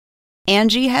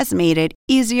Angie has made it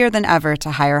easier than ever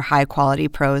to hire high-quality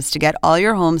pros to get all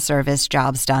your home service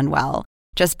jobs done well.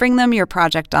 Just bring them your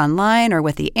project online or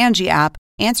with the Angie app,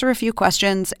 answer a few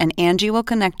questions, and Angie will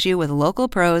connect you with local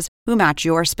pros who match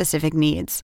your specific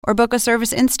needs. Or book a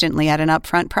service instantly at an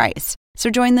upfront price. So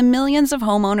join the millions of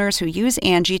homeowners who use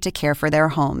Angie to care for their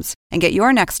homes and get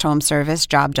your next home service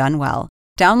job done well.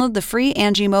 Download the free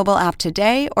Angie mobile app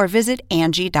today or visit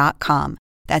Angie.com.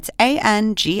 That's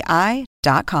ANGI.com.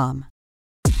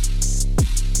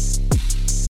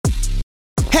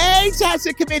 Hey, Chat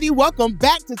Shit Committee. Welcome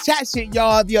back to Chat Shit,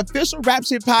 y'all, the official Rap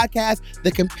Shit podcast,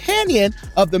 the companion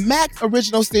of the Max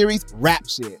original series, Rap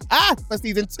Shit. For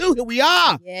season 2, here we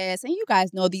are. Yes, and you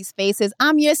guys know these faces.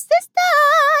 I'm your sister,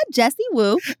 Jessie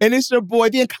Woo. And it's your boy,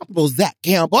 the incomparable Zach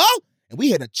Campbell. And we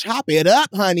here to chop it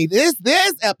up, honey. This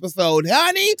episode,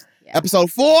 honey. Yeah.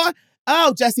 Episode 4.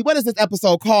 Oh, Jessie, what is this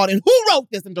episode called? And who wrote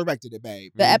this and directed it,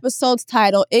 babe? The episode's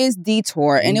title is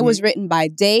Detour, and it was written by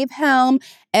Dave Helm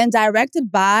and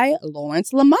directed by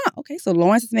Lawrence Lamont. Okay, so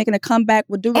Lawrence is making a comeback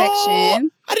with direction. Oh,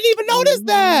 I didn't even notice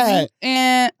that.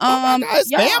 And oh my God, it's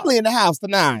family in the house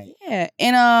tonight. Yeah,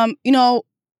 and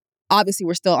obviously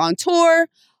we're still on tour.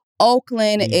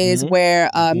 Oakland is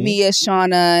where Mia,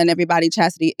 Shauna, and everybody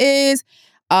Chastity is.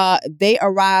 They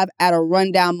arrive at a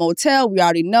rundown motel. We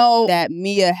already know that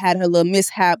Mia had her little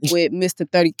mishap with Mr.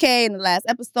 30K in the last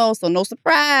episode, so no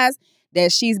surprise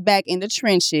that she's back in the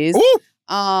trenches. Ooh.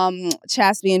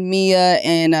 Chastity and Mia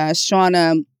and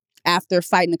Shauna, after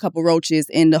fighting a couple roaches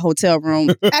in the hotel room.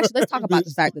 Actually, let's talk about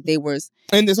the fact that they were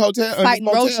in this hotel fighting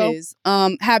roaches.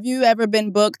 Have you ever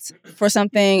been booked for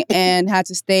something and had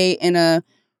to stay in a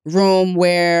room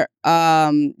where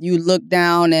you looked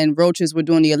down and roaches were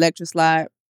doing the electric slide?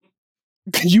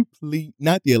 Can you please,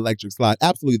 not the electric slide?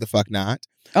 Absolutely the fuck not.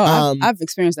 Oh, I've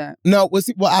experienced that. No,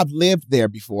 I've lived there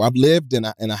before. I've lived in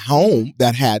a home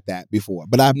that had that before,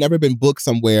 but I've never been booked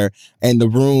somewhere and the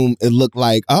room, it looked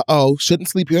like, shouldn't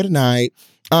sleep here tonight.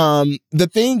 The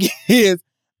thing is,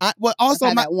 I've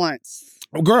had that once.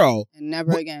 Girl. And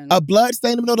never again. A blood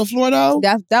stain in the middle of the floor, though?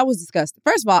 That was disgusting.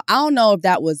 First of all, I don't know if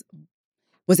that was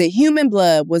it human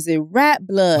blood? Was it rat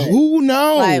blood? Who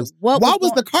knows? Like, why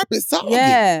was the carpet soggy?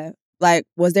 Yeah. Like,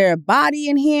 was there a body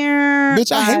in here?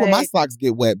 Bitch, I hate when my socks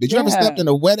get wet. Did you ever stepped in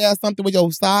a wet ass something with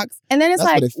your socks? And then it's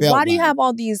why do you have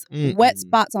all these wet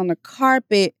spots on the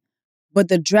carpet, but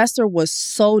the dresser was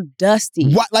so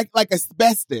dusty? What, like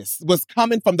asbestos was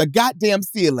coming from the goddamn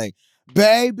ceiling,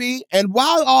 baby. And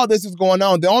while all this is going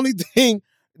on, the only thing,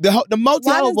 the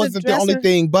motel wasn't the only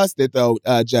thing busted though,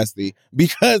 Jessie,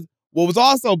 because what was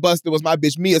also busted was my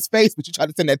bitch Mia's face, but you tried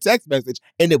to send that text message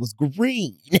and it was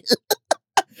green.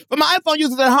 For my iPhone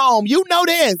users at home, you know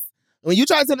this. When you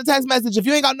try to send a text message, if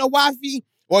you ain't got no Wi-Fi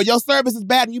or your service is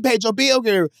bad and you paid your bill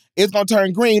here, it's going to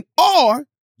turn green or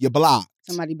you're blocked.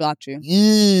 Somebody blocked you.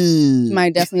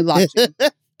 Somebody definitely blocked you.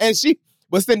 And she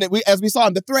was sending, as we saw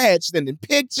in the thread, she's sending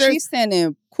pictures. She's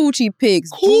sending coochie pics.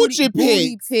 Booty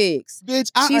pics. Bitch,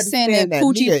 she's sending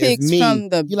coochie pics from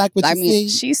the... You like what you see?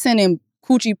 She's sending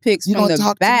coochie pics from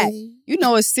the back. You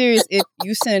know it's serious if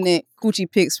you sending coochie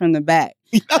pics from the back.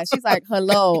 Like, she's like,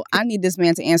 hello, I need this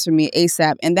man to answer me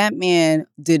ASAP. And that man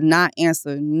did not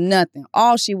answer nothing.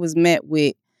 All she was met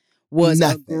with was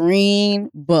a green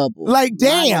bubble. Like,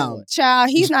 damn.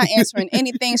 Child, he's not answering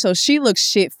anything. So she looks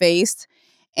shit-faced.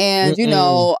 And,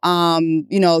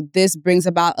 this brings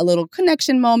about a little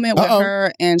connection moment with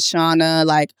her and Shauna.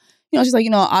 Like, she's like,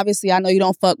 obviously, I know you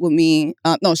don't fuck with me.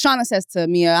 Shauna says to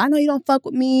Mia, I know you don't fuck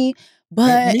with me.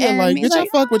 But Mia bitch, I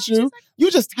fuck with you. You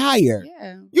just tired.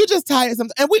 Yeah. You just tired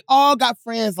sometimes. And we all got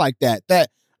friends like that. That,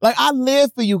 like, I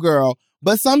live for you, girl.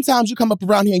 But sometimes you come up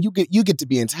around here and you get to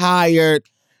being tired.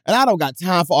 And I don't got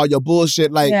time for all your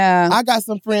bullshit. Like, I got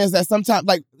some friends that sometimes,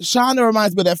 like, Shauna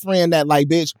reminds me of that friend that, like,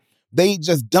 bitch, they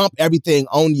just dump everything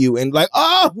on you and like,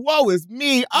 oh, woe is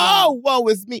me. Oh, woe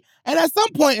is me. And at some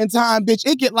point in time, bitch,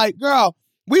 it get like, girl,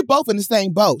 we both in the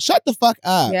same boat. Shut the fuck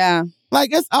up. Yeah.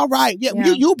 Like, it's all right. Yeah.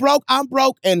 You broke, I'm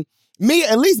broke. And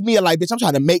at least me, like, bitch, I'm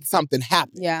trying to make something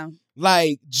happen. Yeah.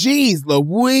 Like, geez,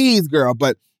 Louise, girl.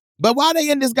 But while they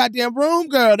in this goddamn room,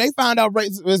 girl, they found out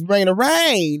it was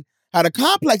Rain had a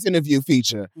complex interview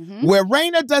feature where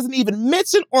Raina doesn't even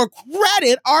mention or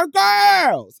credit our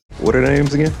girls. What are their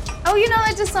names again? Oh,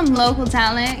 like just some local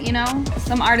talent,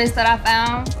 some artists that I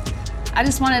found. I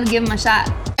just wanted to give them a shot.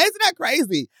 Isn't that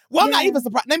crazy? Well, I'm not even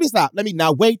surprised. Let me stop.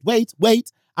 Wait.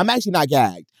 I'm actually not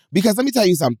gagged. Because let me tell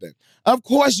you something. Of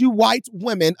course, you white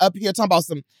women up here talking about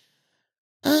some,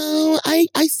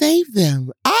 I saved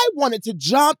them. I wanted to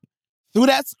jump through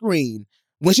that screen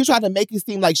when she tried to make it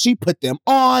seem like she put them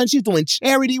on. She's doing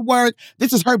charity work.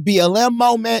 This is her BLM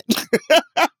moment.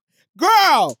 Girl,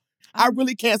 I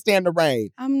really can't stand the rain.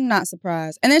 I'm not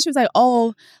surprised. And then she was like,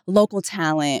 oh, local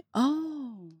talent.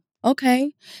 Oh,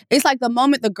 okay. It's like the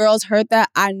moment the girls heard that,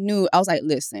 I was like,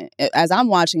 listen, as I'm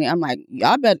watching it, I'm like,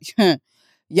 y'all better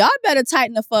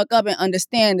tighten the fuck up and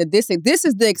understand that this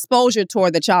is the exposure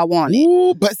tour that y'all wanted.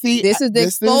 Ooh, but see, this is the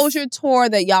exposure tour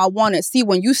that y'all wanted. See,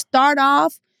 when you start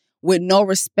off with no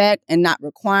respect and not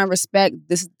requiring respect,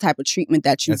 this is the type of treatment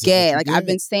that you get. Like, I've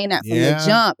been saying that from the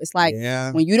jump. It's like,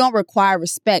 when you don't require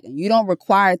respect and you don't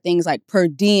require things like per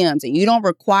diems and you don't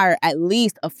require at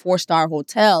least a 4-star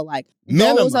hotel, like,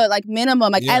 those are like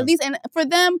minimum. Like, at least, and for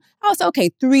them, I was okay,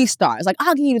 3 stars. Like,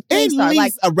 I'll give you the 3 stars.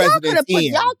 Like, a residence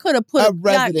y'all could have put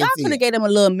gave them a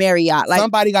little Marriott. Like,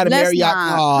 somebody got a Marriott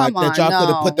card that y'all could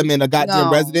have put them in a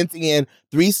goddamn residence in.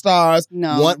 3 stars.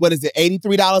 No. What is it?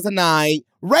 $83 a night.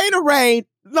 Rain.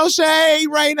 No shade,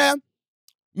 Raina.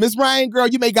 Miss Rain, girl,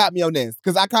 you may got me on this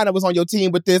because I kind of was on your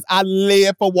team with this. I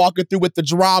live for walking through with the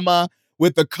drama,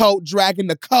 with the coat, dragging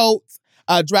the coats,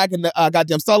 dragging the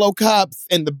goddamn solo cups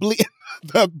and the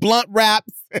blunt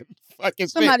wraps and fucking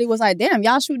Somebody was like, damn,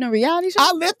 y'all shooting a reality show?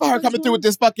 I live for her coming through with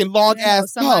this fucking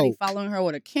long-ass coat. Somebody following her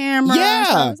with a camera. Yeah.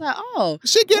 So I was like, oh.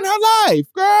 She getting her life,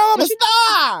 girl. I'm a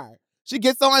star. She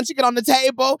gets on, she get on the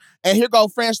table, and here go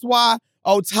Francois,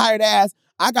 tired ass.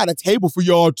 I got a table for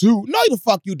y'all too. No, the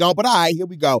fuck you don't, but all right, here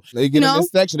we go. They get in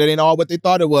this section. That ain't all what they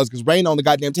thought it was, because Rain on the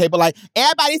goddamn table like,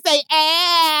 everybody say,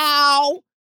 ow.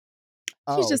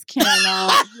 She's just carrying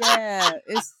on. Yeah,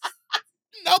 it's...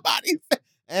 Nobody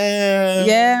said,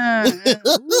 yeah.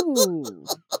 Ooh.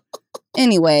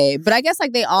 Anyway, but I guess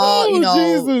like they all,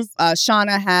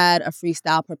 Shauna had a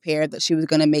freestyle prepared that she was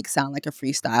going to make sound like a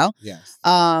freestyle. Yes.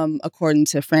 According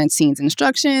to Francine's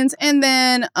instructions. And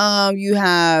then you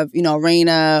have,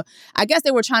 Raina. I guess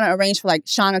they were trying to arrange for like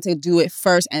Shauna to do it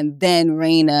first and then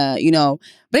Raina,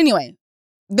 But anyway,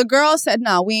 the girl said,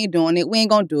 no, we ain't doing it. We ain't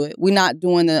going to do it. We're not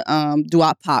doing the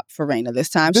doo-wop pop for Raina this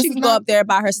time. She can go up there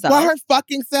by herself. By her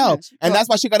fucking self. Yeah, and that's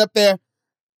why she got up there.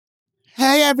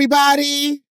 Hey,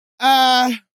 everybody.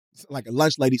 Like a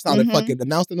lunch lady sounded fucking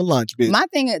announcing the lunch, bitch. My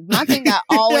thing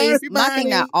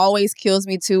that always kills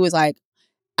me too is like,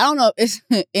 I don't know if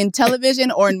it's in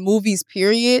television or in movies,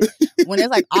 period, when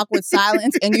there's like awkward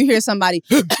silence and you hear somebody.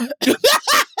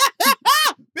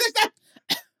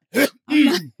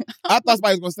 I thought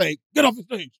somebody was gonna say, "Get off the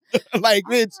stage!" Like,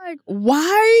 bitch. Like,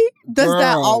 why does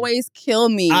that always kill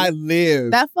me? I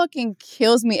live. That fucking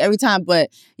kills me every time. But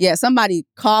yeah, somebody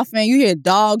coughing. You hear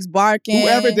dogs barking.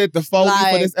 Whoever did the Foley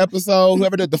for this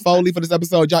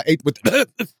episode, y'all ate with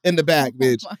in the back,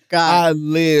 bitch. Oh my God. I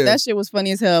live. That shit was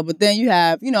funny as hell. But then you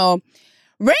have, Raina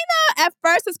at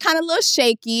first is kind of a little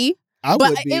shaky.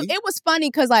 But it was funny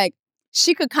because like,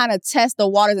 she could kind of test the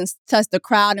waters and test the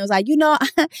crowd. And it was like,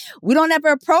 we don't ever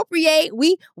appropriate.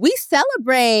 We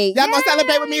celebrate. Y'all gonna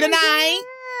celebrate with me tonight?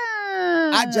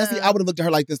 Yeah. Jessie, I would have looked at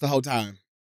her like this the whole time.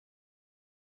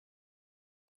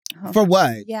 Oh, for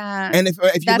what? Yeah. And if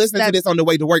you listen to this on the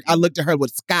way to work, I looked at her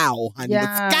with scowl, honey.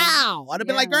 Yeah. With scowl. I'd have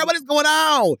been like, girl, what is going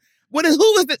on? Who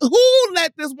is this? Who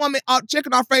let this woman,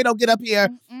 Chicken Alfredo, get up here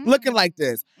looking like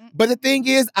this? But the thing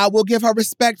is, I will give her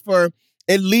respect for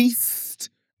at least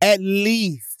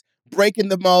breaking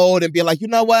the mold and being like, you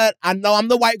know what? I know I'm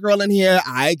the white girl in here.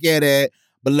 I get it.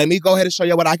 But let me go ahead and show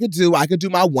you what I could do. I could do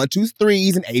my 1, 2,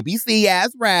 3s and ABC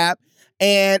ass rap.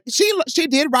 And she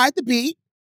did ride the beat.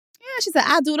 Yeah, she said,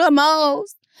 I do the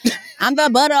most. I'm the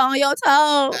butter on your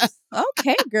toast.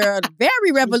 Okay, girl.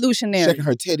 Very revolutionary. Shaking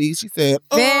her titties. She said,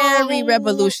 very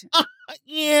revolutionary.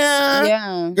 Yeah.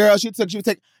 Yeah. Girl, she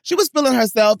was feeling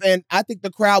herself, and I think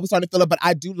the crowd was starting to feel it, but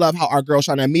I do love how our girl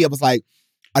Shauna and Mia was like,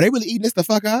 are they really eating this the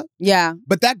fuck up? Yeah.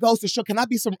 But that goes to show, can I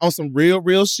be on some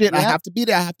real shit? Yep. I have to be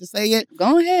there. I have to say it.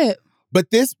 Go ahead.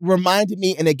 But this reminded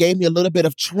me, and it gave me a little bit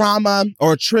of trauma,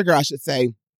 or a trigger, I should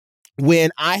say,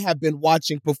 when I have been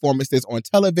watching performances on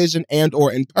television and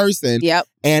or in person. Yep.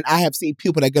 And I have seen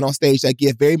people that get on stage that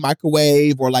get very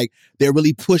microwave or like they're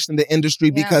really pushed in the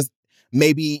industry because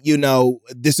maybe,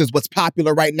 this is what's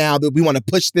popular right now, that we want to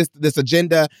push this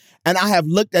agenda. And I have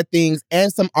looked at things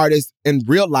and some artists in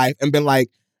real life and been like,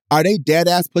 are they dead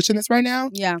ass pushing this right now?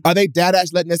 Yeah. Are they dead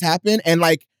ass letting this happen? And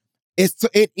like,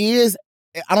 it is,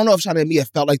 I don't know if Shauna and Mia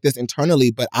felt like this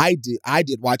internally, but I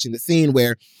did watching the scene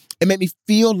where it made me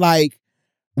feel like,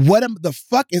 why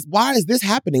is this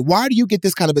happening? Why do you get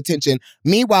this kind of attention?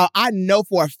 Meanwhile, I know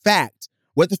for a fact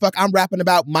what the fuck I'm rapping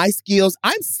about, my skills.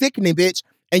 I'm sickening, bitch.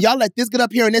 And y'all let this get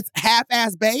up here and it's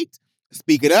half-ass baked?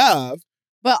 Speaking of,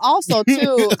 But also,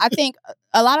 too, I think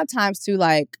a lot of times, too,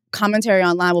 like, commentary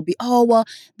online will be, oh, well,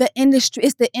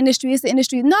 it's the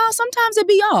industry. No, sometimes it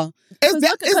be y'all.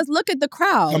 Because look at the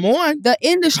crowd. Come on. The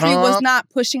industry was not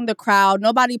pushing the crowd.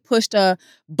 Nobody pushed a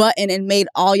button and made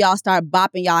all y'all start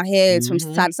bopping y'all heads from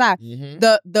side to side.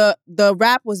 The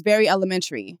rap was very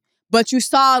elementary. But you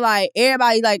saw, like,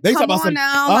 everybody, like, come on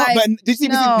now. Like, but did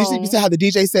you see how the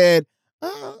DJ said,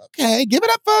 okay, give it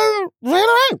up for Ray.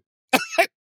 Okay.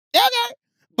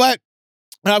 But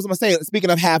I was going to say, speaking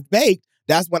of half-baked,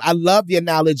 that's when I love the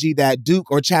analogy that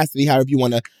Duke or Chastity, however you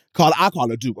want to call it, I call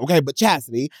her Duke, okay? But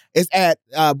Chastity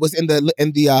was in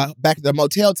the back of the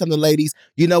motel telling the ladies,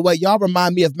 you know what, y'all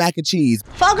remind me of mac and cheese.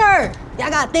 Fuck her. Y'all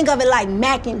got to think of it like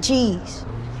mac and cheese.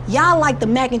 Y'all like the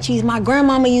mac and cheese my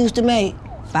grandmama used to make.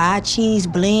 5 cheese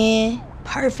blend,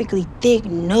 perfectly thick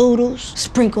noodles,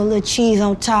 sprinkle a little cheese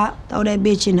on top, throw that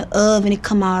bitch in the oven, it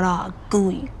come out all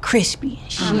gooey, crispy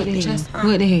and shit.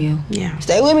 What the hell? Yeah.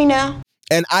 Stay with me now.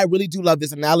 And I really do love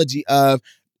this analogy of,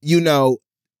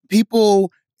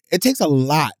 people, it takes a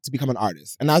lot to become an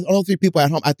artist. And I don't think people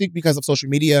at home, I think because of social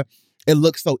media, it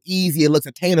looks so easy, it looks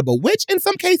attainable, which in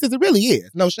some cases it really is,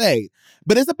 no shade.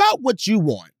 But it's about what you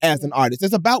want as an artist.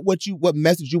 It's about what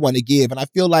message you want to give. And I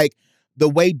feel like the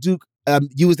way Duke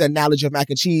used the analogy of mac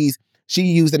and cheese, she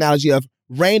used the analogy of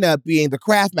Raina being the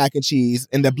Kraft mac and cheese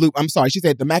in the blue. I'm sorry, she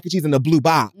said the mac and cheese in the blue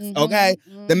box. Okay,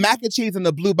 the mac and cheese in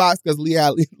the blue box because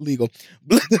legal.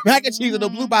 The mac and cheese in the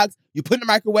blue box, you put in the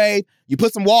microwave, you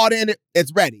put some water in it,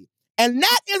 it's ready. And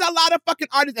that is a lot of fucking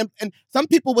artists. And some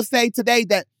people would say today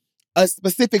that a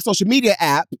specific social media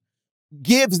app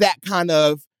gives that kind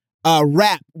of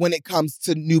rap when it comes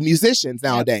to new musicians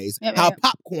nowadays. How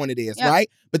popcorn it is, right?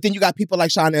 But then you got people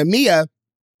like Shauna and Mia,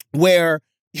 where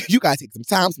you gotta take some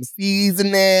time, some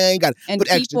seasoning, you gotta put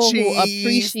extra cheese. And people who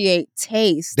appreciate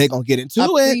taste, they're gonna get into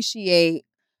appreciate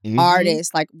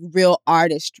artists, like real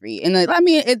artistry. And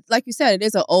it, like you said, it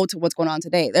is an ode to what's going on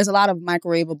today. There's a lot of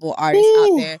microwavable artists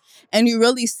out there. And you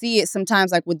really see it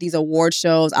sometimes, like with these award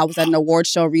shows. I was at an award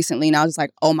show recently and I was just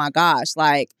like, oh my gosh,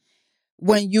 like,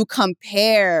 when you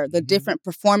compare the different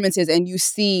performances and you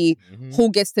see who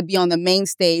gets to be on the main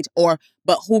stage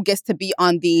but who gets to be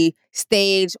on the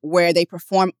stage where they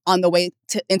perform on the way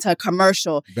into a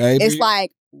commercial. Baby. It's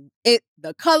like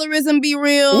the colorism be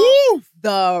real. Ooh.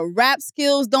 The rap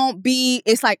skills don't be.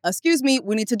 It's like, excuse me,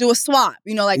 we need to do a swap.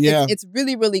 It's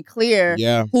really, really clear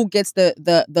who gets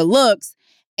the looks.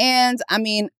 And I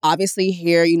mean, obviously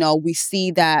here, we see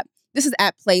that this is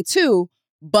at play too,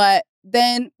 but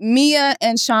then Mia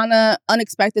and Shauna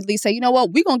unexpectedly say, you know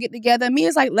what, we gonna get together.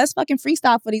 Mia's like, let's fucking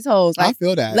freestyle for these hoes. Like, I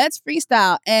feel that. Let's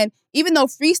freestyle. And even though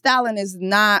freestyling is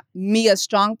not Mia's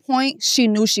strong point, she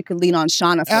knew she could lean on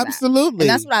Shauna for Absolutely. that. And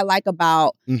that's what I like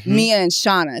about Mia and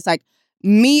Shauna. It's like,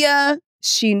 Mia,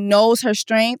 she knows her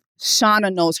strength.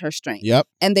 Shauna knows her strength. Yep.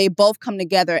 And they both come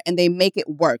together and they make it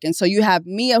work. And so you have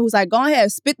Mia who's like, go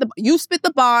ahead, spit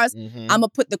the bars. I'm going to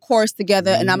put the chorus together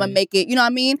and I'm going to make it, you know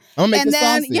what I mean? I'm going to make it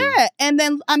saucy. Yeah. And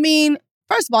then, I mean,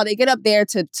 first of all, they get up there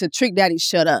to Trick Daddy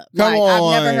Shut Up. Come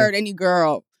on. I've never heard any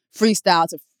girl freestyle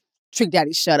to Trick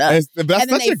Daddy Shut Up. That's and then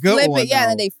such they a good flip one, it. Yeah, and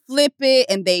then they flip it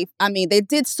and they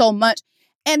did so much.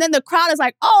 And then the crowd is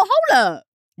like, oh, hold up.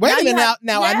 Wait a minute,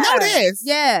 now I know this.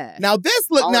 Yeah. Now this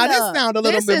sound a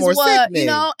little bit more sickening.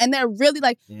 And they're really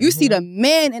like, you see the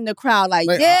men in the crowd, like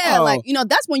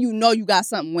that's when you know you got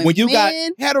something. When you got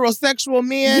heterosexual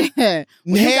men,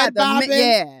 head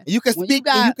bobbing, you can speak,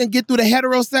 you can get through the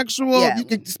heterosexual, you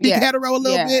can speak hetero a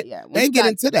little bit. Yeah. They get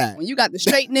into that. When you got the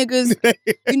straight niggas,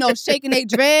 shaking their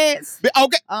dreads,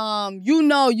 okay.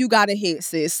 You got a hit,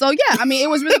 sis. So yeah, I mean, it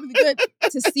was really, really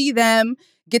good to see them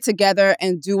get together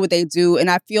and do what they do. And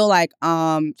I feel like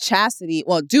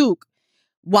Duke,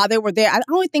 while they were there, I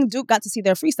don't think Duke got to see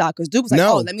their freestyle because Duke was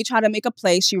like, let me try to make a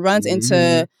play. She runs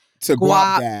into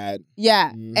Guap Dad.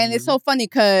 Yeah. And it's so funny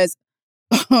because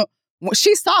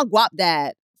she saw Guap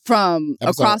Dad from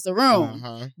across the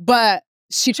room, but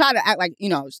she tried to act like,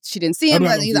 she didn't see him.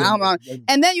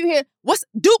 And then you hear, what's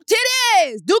Duke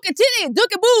titties? Duke and titties,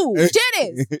 Duke and boo,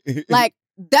 titties. Like,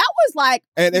 that was like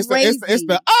and it's crazy.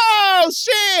 the oh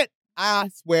shit. I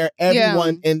swear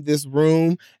everyone in this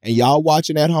room and y'all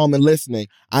watching at home and listening,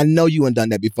 I know you ain't done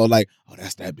that before. Like, oh,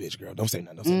 that's that bitch, girl. Don't say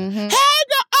nothing. Hey, girl.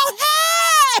 Oh, hey.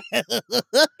 Hey, oh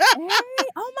my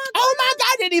God. Oh my God,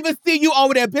 I didn't even see you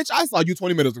over there, bitch. I saw you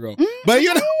 20 minutes ago. But we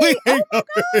ain't God.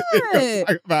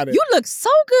 talk about it. You look so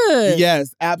good.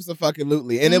 Yes,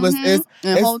 absolutely. And it was the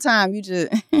whole time you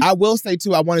just I will say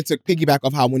too, I wanted to piggyback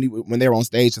off how when they were on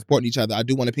stage supporting each other, I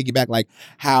do want to piggyback like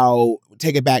how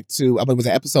take it back to I believe it was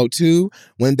episode 2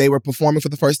 when they were performing for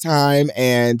the first time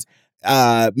and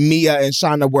Mia and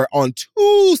Shauna were on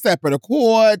two separate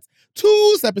accords,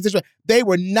 two separate situations. They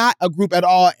were not a group at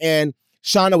all. And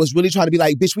Shauna was really trying to be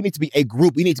like, bitch, we need to be a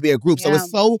group. We need to be a group. Yeah. So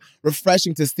it's so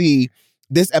refreshing to see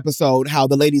this episode, how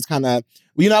the ladies kind of,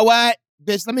 you know what,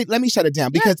 bitch, let me shut it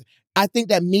down. Because I think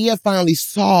that Mia finally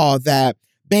saw that,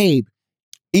 babe,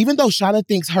 even though Shauna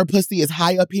thinks her pussy is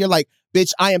high up here, like,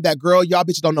 bitch, I am that girl. Y'all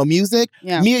bitches don't know music.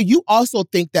 Yeah. Mia, you also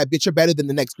think that, bitch, you're better than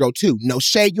the next girl too. No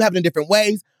shade. You have it in different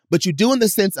ways. But you do in the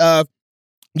sense of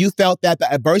you felt that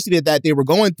the adversity that they were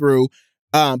going through,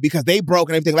 because they broke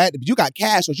and everything like that, but you got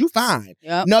cash, so you fine.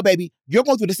 Yep. No, baby, you're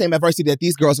going through the same adversity that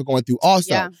these girls are going through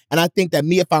also. Yeah. And I think that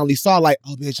Mia finally saw like,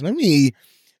 oh, bitch, let me,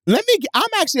 I'm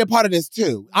actually a part of this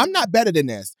too. I'm not better than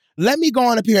this. Let me go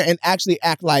on up here and actually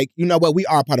act like, you know what, we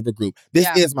are part of a group. This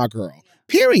is my girl.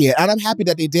 Period. And I'm happy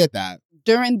that they did that.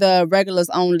 During the regulars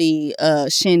only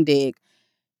shindig,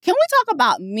 can we talk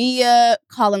about Mia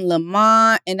calling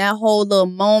Lamont and that whole little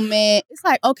moment? It's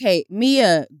like, okay,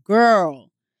 Mia, girl,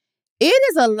 it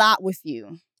is a lot with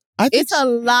you. It's a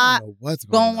lot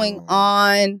going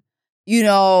on. You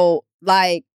know,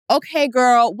 like, okay,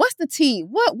 girl, what's the tea?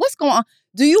 What's going on?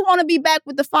 Do you want to be back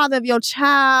with the father of your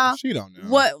child? She don't know.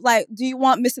 What, like, do you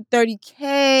want Mr.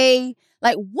 30K?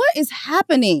 Like, what is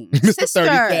happening? Mr. Sister.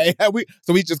 30K.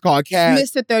 So we just call Cash.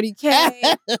 Mr.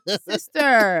 30K.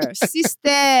 Sister.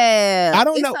 I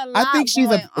don't know. I think she's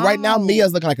right now,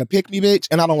 Mia's looking like a pick-me bitch,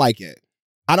 and I don't like it.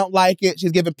 I don't like it.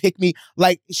 She's giving pick-me.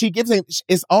 Like, she gives him,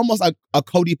 it's almost like a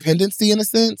codependency in a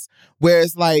sense, where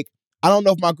it's like, I don't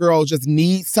know if my girl just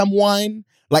needs someone.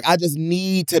 Like, I just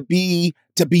need to be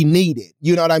needed.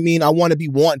 You know what I mean? I want to be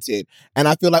wanted. And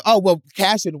I feel like, oh, well,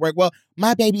 Cash didn't work. Well,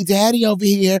 my baby daddy over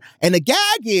here. And the gag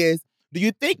is, do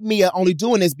you think Mia only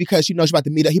doing this because she knows she's about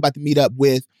to meet up? He about to meet up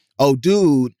with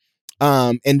dude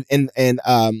in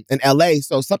LA.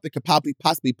 So something could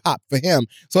possibly pop for him.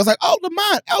 So it's like, oh,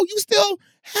 Lamont, oh, you still,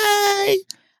 hey.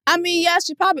 I mean, yeah,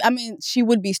 she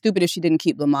would be stupid if she didn't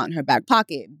keep Lamont in her back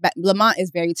pocket. But Lamont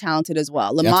is very talented as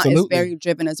well. Lamont is very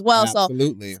driven as well.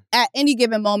 Absolutely. So at any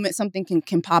given moment, something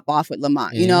can pop off with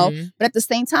Lamont, you know? But at the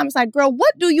same time, it's like, girl,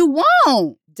 what do you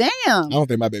want? Damn. I don't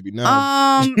think my baby knows.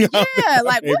 Yeah,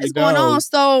 like, what is going on?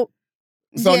 So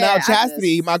now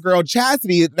Chastity, my girl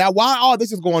Chastity, now while all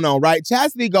this is going on, right?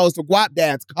 Chastity goes to Guap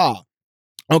Dad's car.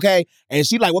 Okay, and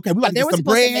she like, okay, we about to get some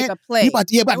bread. We about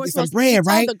to get some bread,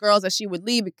 right? She told the girls that she would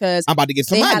leave because I'm about to get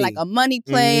some money. They had like a money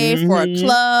play for a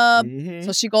club,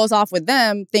 so she goes off with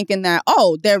them, thinking that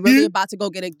they're really about to go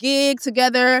get a gig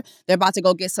together. They're about to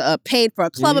go get paid for a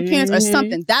club appearance or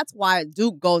something. That's why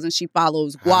Duke goes and she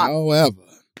follows Guap. However,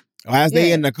 as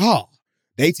they in the car,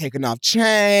 they taking off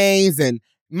chains and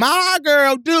my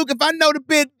girl Duke. If I know the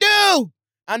big Duke.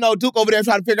 I know Duke over there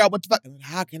trying to figure out what the fuck.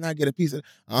 How can I get a piece of?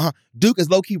 Duke is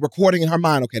low key recording in her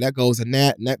mind. Okay, that goes in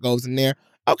that, and that goes in there.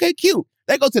 Okay, cute.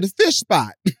 They go to the fish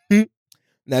spot.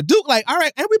 Now Duke like, all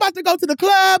right, and we about to go to the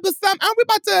club or something. Are we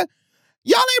about to?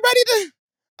 Y'all ain't ready to?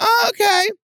 Okay,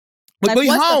 but we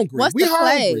hungry. We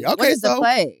hungry. Okay, what is the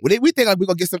play? We think like we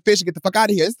gonna get some fish and get the fuck out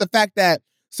of here. It's the fact that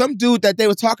some dude that they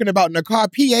were talking about in the car,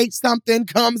 PH something,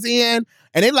 comes in,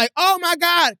 and they like, oh my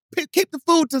God, keep the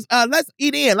food to let's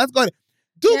eat in. Let's go.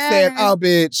 Duke said, oh,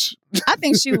 bitch. I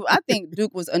think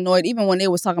Duke was annoyed even when they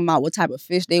was talking about what type of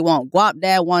fish they want. Guap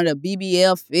Dad wanted a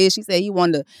BBL fish. He said he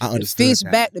wanted the fish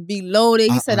back to be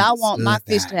loaded. He said, I want my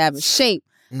fish to have a shape.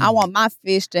 I want my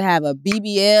fish to have a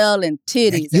BBL and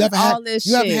titties and all this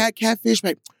shit. You ever had catfish,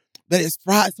 right? That is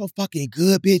fried so fucking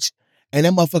good, bitch. And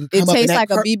that motherfucker come up and tastes like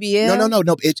a BBL? No.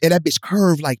 And that bitch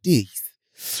curved like this.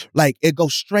 Like, it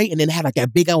goes straight and then have like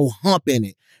that big old hump in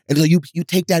it. And so you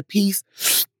take that piece.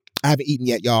 I haven't eaten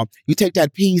yet, y'all. You take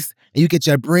that piece and you get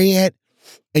your bread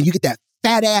and you get that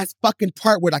fat ass fucking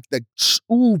part where like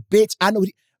bitch, I know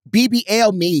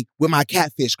BBL me with my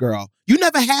catfish, girl. You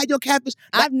never had your catfish?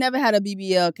 I've never had a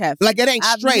BBL catfish. Like, it ain't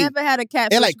straight. I've never had a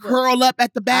catfish. It like curl up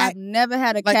at the back. I've never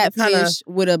had a catfish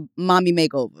with a mommy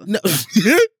makeover. No.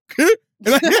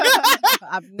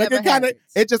 I've never had it.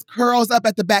 It just curls up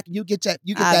at the back. You get that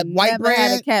white bread. I've never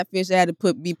had a catfish that had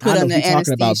to be put under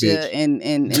anesthesia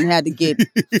and had to get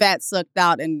fat sucked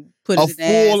out and put it in the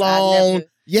ass. Full on.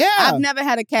 Yeah. I've never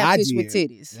had a catfish with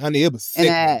titties. Honey, it was sick.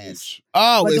 Ass.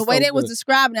 Oh, but the way they was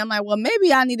describing it, I'm like, well,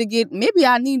 maybe I need to get me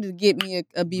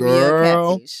a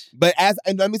BBL catfish. But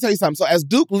and let me tell you something. So as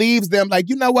Duke leaves them, like,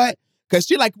 you know what? Because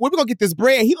she like, where we gonna get this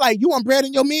bread? He like, you want bread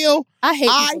in your meal? I hate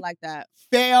people like that.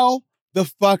 Fell the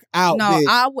fuck out. No,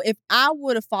 bitch. If I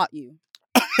would have fought you.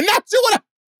 Not you would have.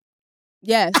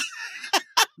 Yes.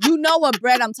 You know what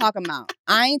bread I'm talking about.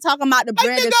 I ain't talking about the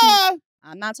bread that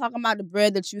I'm not talking about the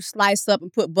bread that you slice up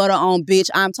and put butter on, bitch.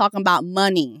 I'm talking about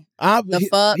money.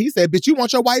 Fuck? He said, bitch, you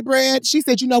want your white bread? She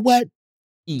said, you know what?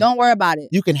 Don't worry about it.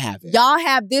 You can have it. Y'all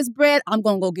have this bread. I'm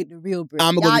gonna go get the real bread.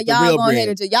 I'm gonna go get the real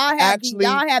bread.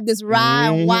 Y'all have this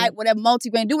rye, white, whatever,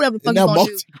 multigrain. Do whatever the fuck you gonna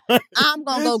do. I'm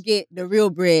gonna go get the real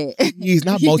bread. He's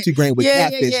not multigrain with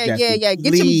catfish, Jessie. Yeah.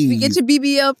 Get your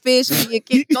BBL fish.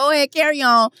 Go ahead, carry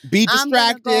on. Be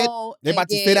distracted. They're about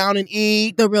to sit down and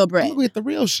eat the real bread. I'm gonna get the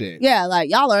real shit. Yeah, like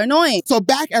y'all are annoying. So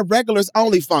back at Regulars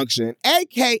Only function,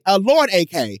 Lord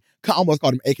AK. I almost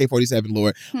called him AK-47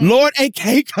 Lord. Lord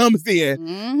AK comes in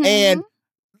and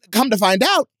come to find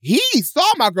out, he saw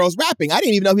my girls rapping. I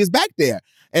didn't even know he was back there.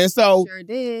 And so sure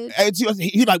did.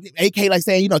 He like AK like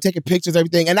saying, taking pictures,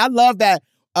 everything. And I love that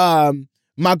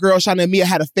my girl Shauna and Mia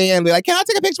had a fan. Like, can I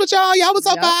take a picture with y'all? Y'all was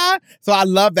so fine. So I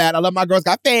love that. I love my girls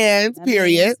got fans,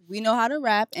 period. We know how to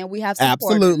rap and we have support.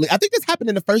 Absolutely. I think this happened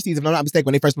in the first season, if I'm not mistaken,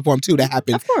 when they first performed too. That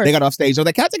happened. Of course. They got off stage. I was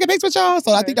like, can I take a picture with y'all?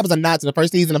 So I think that was a nod to the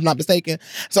first season, if I'm not mistaken.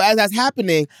 So as that's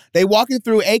happening, they walking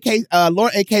through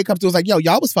Lord AK comes to us like, yo,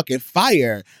 y'all was fucking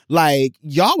fire. Like,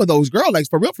 y'all were those girls. Like,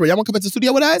 for real. Y'all want to come into the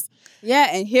studio with us? Yeah,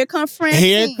 and here comes Francine.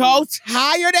 Here goes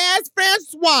tired ass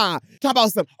Francois. Talk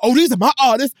about some, these are my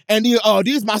artists, and these are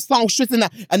my songsters, and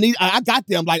I got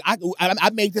them. Like, I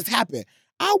made this happen.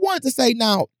 I wanted to say,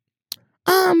 now,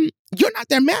 you're not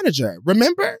their manager,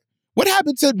 remember? What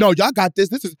happened to, no, y'all got this.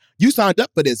 You signed up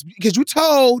for this. Because you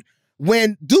told,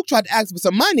 when Duke tried to ask for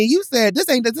some money, you said, this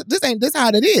ain't how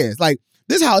it is. Like,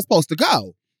 this is how it's supposed to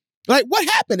go. Like, what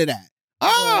happened to that?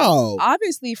 Oh. Well,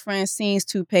 obviously, Francine's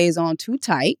toupee's on too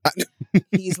tight.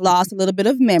 He's lost a little bit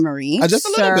of memory. Just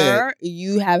a little bit.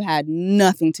 You have had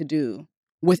nothing to do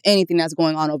with anything that's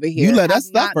going on over here. You let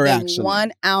us suffer, not been actually.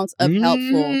 1 ounce of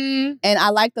helpful. And I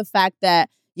like the fact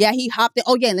that, he hopped in.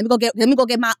 Oh, yeah, let me go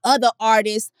get my other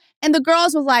artist. And the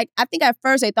girls was like, I think at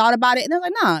first they thought about it. And they're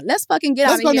like, nah, let's fucking get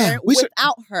out of here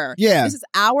without her. Yeah. This is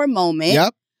our moment.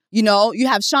 Yep. You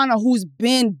have Shauna, who's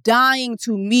been dying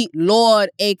to meet Lord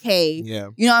AK. Yeah.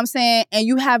 You know what I'm saying? And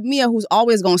you have Mia, who's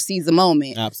always going to seize the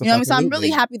moment. Absolutely. You know what I mean? So I'm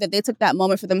really happy that they took that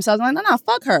moment for themselves. I'm like, no,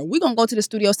 fuck her. We're going to go to the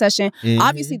studio session.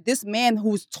 Obviously, this man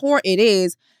whose tour it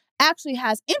is actually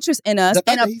has interest in us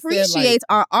and appreciates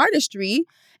our artistry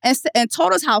and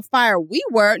told us how fire we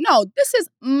were. No, this is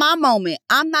my moment.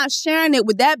 I'm not sharing it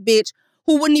with that bitch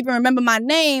who wouldn't even remember my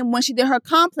name when she did her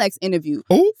Complex interview.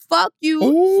 Ooh. Fuck you.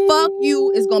 Ooh. Fuck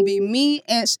you. It's going to be me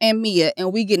and Mia,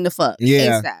 and we getting the fuck.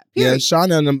 Yeah. ASAP. Yeah,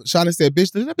 Shauna said,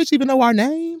 bitch, does that bitch even know our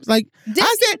names? Like, I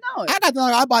said, know it. I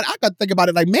got to think about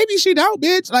it. Like, maybe she don't,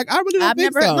 bitch. Like, I really don't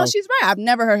think so. No, she's right. I've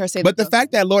never heard her say that. But the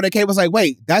fact that Lord AK was like,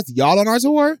 wait, that's y'all on our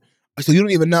tour? So you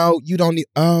don't even know, you don't need,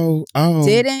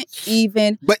 Didn't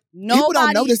even. But people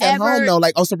don't know this at home, though.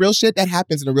 Like, some real shit that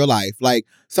happens in the real life. Like,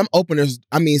 some openers,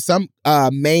 some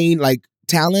main, like,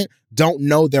 talent don't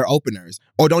know their openers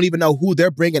or don't even know who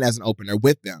they're bringing as an opener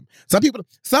with them. Some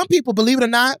people, believe it or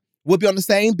not, will be on the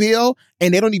same bill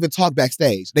and they don't even talk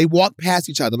backstage. They walk past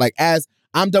each other. Like, as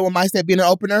I'm done with my set being an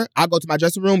opener, I go to my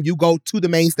dressing room, you go to the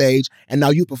main stage, and now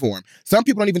you perform. Some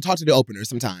people don't even talk to the openers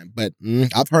sometimes, but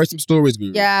I've heard some stories,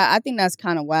 Guru. Yeah, I think that's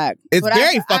kind of whack. It's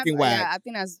very fucking whack. Yeah, I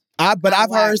think that's But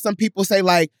I've heard some people say,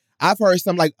 like, I've heard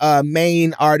some, like,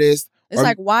 main artists. It's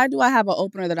like, why do I have an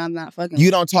opener that I'm not fucking with?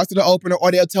 You don't talk to the opener,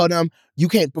 or they'll tell them you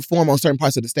can't perform on certain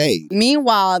parts of the stage.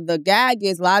 Meanwhile, the gag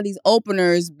is a lot of these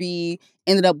openers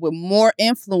ended up with more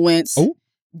influence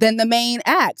than the main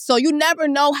act. So you never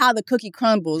know how the cookie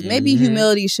crumbles. Maybe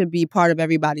humility should be part of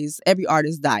every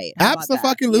artist's diet.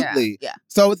 Absolutely. Yeah.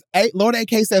 So Lord AK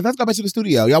says, let's go back to the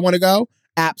studio. Y'all want to go?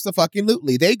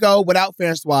 Absolutely. They go without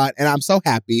Francois, and I'm so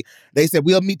happy. They said,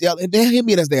 we'll meet there. They'll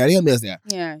meet us there.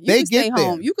 Yeah. You can stay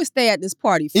home. You could stay at this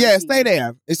party. Francine. Yeah, stay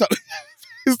there.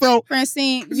 So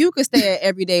Francine, you could stay at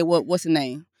every day. What's the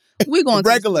name? We going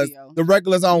regulars, to the studio. The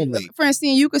regulars only.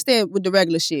 Francine, you could stay with the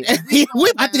regular shit. We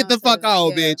about to get the fuck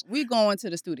on, bitch. We going to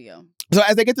the studio. So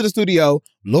as they get to the studio,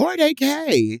 Lord AK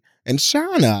and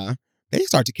Shauna, they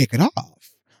start to kick it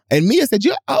off. And Mia said,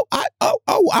 I'm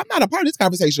not a part of this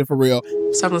conversation for real.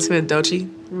 So I'm listening to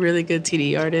Doechii, really good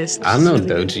TD artist. I know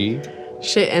Doechii.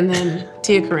 Shit, and then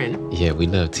Tia Corinne. Yeah, we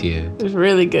love Tia. It was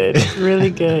really good, really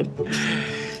good.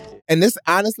 And this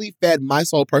honestly fed my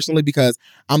soul personally because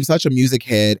I'm such a music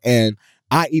head, and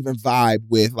I even vibe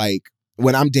with, like,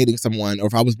 when I'm dating someone, or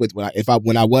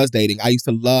when I was dating, I used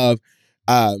to love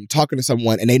talking to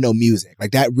someone and they know music.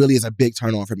 Like, that really is a big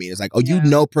turn on for me. It's like, you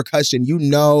know percussion, you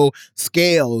know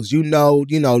scales, you know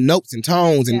notes and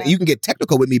tones, and you can get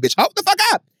technical with me, bitch. Hold the fuck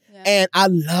up. Yeah. And I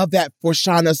love that for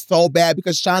Shauna so bad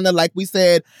because Shauna, like we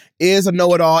said, is a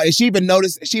know-it-all. And she even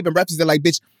references it like,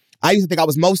 bitch, I used to think I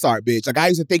was Mozart, bitch. Like, I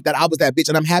used to think that I was that bitch.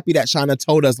 And I'm happy that Shauna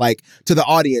told us, like, to the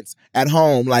audience at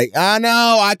home, like, I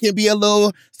know I can be a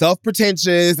little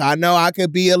self-pretentious. I know I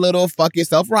could be a little fucking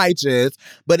self-righteous.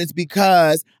 But it's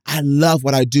because I love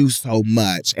what I do so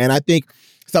much. And I think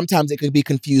sometimes it could be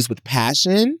confused with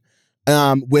passion.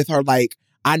 With her, like,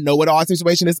 I know it all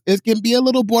situation. It can be a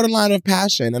little borderline of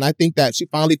passion. And I think that she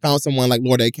finally found someone like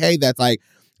Lord AK that's like,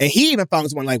 and he even found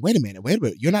someone like, wait a minute.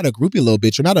 You're not a groupie little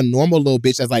bitch. You're not a normal little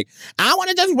bitch that's like, I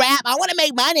want to just rap. I want to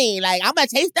make money. Like, I'm going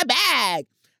to taste the bag.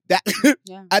 That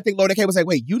I think Lord AK was like,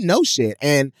 wait, you know shit.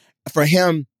 And for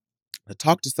him to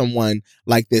talk to someone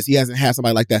like this, he hasn't had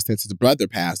somebody like that since his brother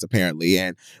passed, apparently.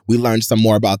 And we learned some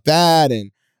more about that.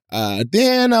 And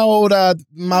then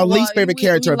my least favorite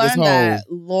character of this whole... that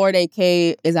Lord AK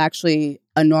is actually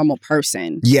a normal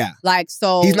person. Yeah. Like,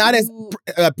 so... He's not as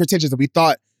pretentious as we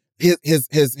thought. His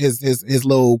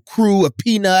little crew of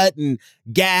Peanut and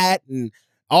Gat and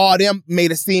all them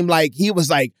made it seem like he was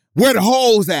like, where the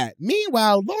hoes at?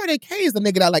 Meanwhile, Lord AK is the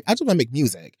nigga that like, I just want to make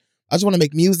music.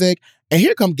 And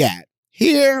here come Gat.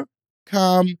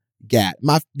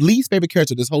 My least favorite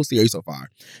character of this whole series so far.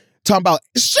 Talking about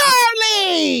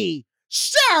Shirley,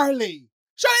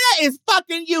 that is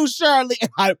fucking you, Shirley.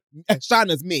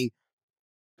 Shauna's me.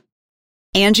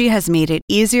 Angie has made it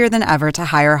easier than ever to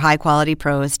hire high-quality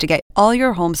pros to get all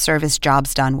your home service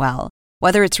jobs done well.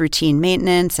 Whether it's routine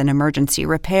maintenance, an emergency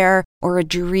repair, or a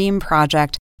dream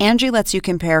project, Angie lets you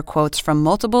compare quotes from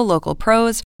multiple local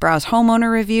pros, browse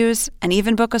homeowner reviews, and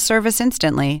even book a service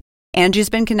instantly. Angie's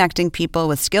been connecting people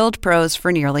with skilled pros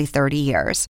for nearly 30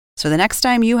 years. So the next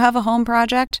time you have a home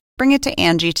project, bring it to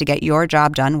Angie to get your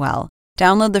job done well.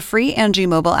 Download the free Angie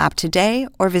mobile app today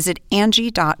or visit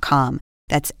Angie.com.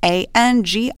 That's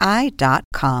ANGI.com.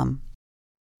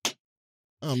 I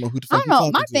don't know who the fuck I don't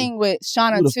know. My thing with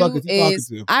Shauna too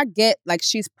is I get like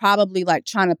she's probably like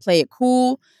trying to play it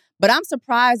cool, but I'm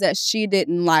surprised that she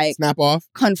didn't like snap off,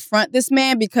 confront this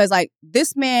man, because like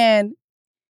this man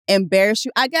embarrassed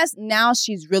you. I guess now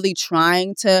she's really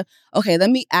trying to, okay, let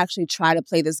me actually try to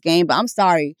play this game. But I'm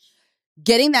sorry,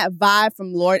 getting that vibe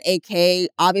from Lord AK,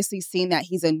 obviously seeing that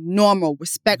he's a normal,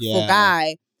 respectful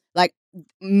guy. Like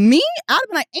me, I'd have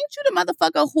been like, ain't you the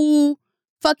motherfucker who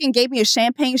fucking gave me a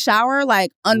champagne shower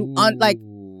like like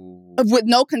with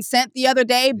no consent the other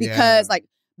day because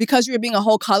because you were being a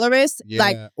whole colorist?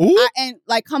 Like and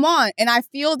like, come on. And I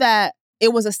feel that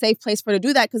it was a safe place for her to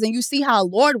do that, because then you see how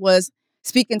Lord was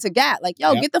speaking to Gat, like,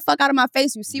 yo, get the fuck out of my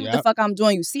face. You see what the fuck I'm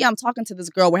doing. You see I'm talking to this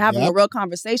girl. We're having a real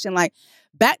conversation. Like,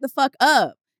 back the fuck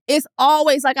up. It's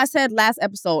always, like I said last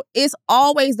episode, it's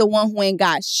always the one who ain't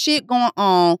got shit going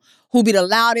on, who be the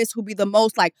loudest, who be the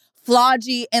most, like,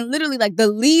 flaugy, and literally, like, the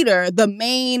leader, the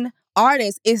main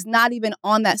artist is not even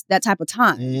on that type of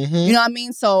time. Mm-hmm. You know what I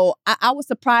mean? So I was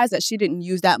surprised that she didn't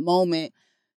use that moment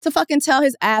to fucking tell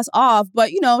his ass off.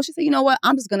 But, you know, she said, you know what?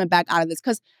 I'm just going to back out of this.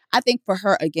 Because I think for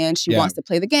her, again, she wants to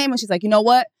play the game. And she's like, you know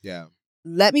what?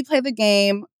 Let me play the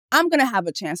game. I'm going to have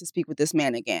a chance to speak with this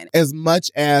man again. As much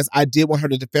as I did want her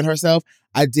to defend herself,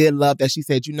 I did love that she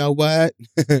said, you know what?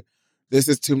 This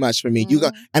is too much for me.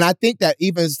 And I think that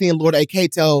even seeing Lord AK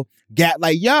tell Gat,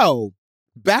 like, yo,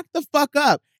 back the fuck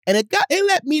up. And it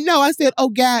let me know. I said, oh,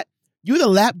 Gat, you the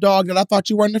lapdog that I thought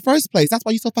you were in the first place. That's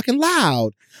why you're so fucking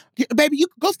loud. Baby, you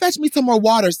go fetch me some more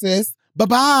water, sis.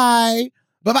 Bye-bye.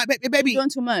 Bye-bye, baby. You're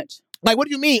doing too much. Like, what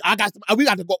do you mean? We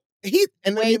got to go.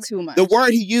 Way too much. The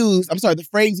word he used, the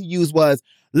phrase he used was,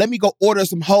 let me go order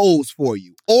some hoes for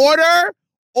you. Order,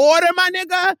 my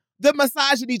nigga. The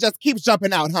misogyny just keeps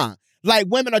jumping out, huh? Like,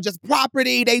 women are just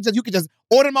property. You can just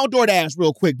order them on DoorDash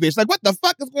real quick, bitch. Like, what the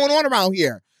fuck is going on around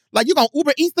here? Like, you gonna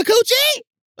Uber Eats the coochie?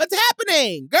 What's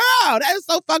happening? Girl, that is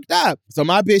so fucked up. So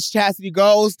my bitch Chastity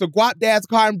goes to Guap Dad's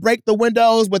car and break the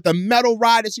windows with a metal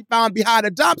rod that she found behind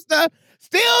a dumpster,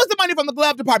 steals the money from the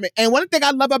glove department. And one thing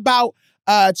I love about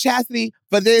Chastity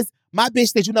for this, my bitch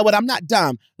said, you know what, I'm not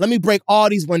dumb. Let me break all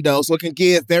these windows so it can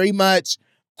give very much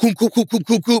coop.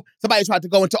 Somebody tried to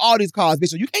go into all these cars, bitch.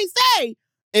 So you can't say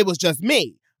it was just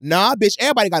me. Nah, bitch,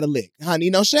 everybody got a lick. Honey,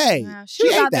 no shade. Wow, she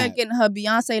was out there getting her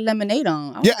Beyonce lemonade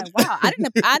on. I was like, wow, I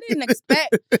didn't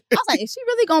expect. I was like, is she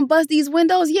really gonna bust these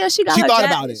windows? Yeah, she got her. She thought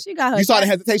about it. She got her. You saw the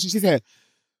hesitation. She said,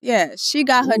 yeah, she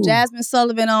got her Jasmine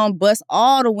Sullivan on, bust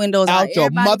all the windows out your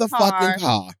motherfucking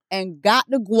car. And got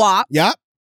the guap. Yep.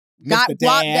 Got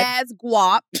Guap Dad's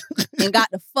guap and got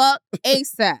the fuck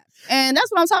ASAP. And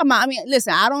that's what I'm talking about. I mean,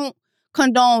 listen, I don't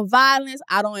condone violence.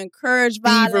 I don't encourage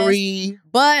violence. Thievery.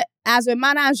 But as a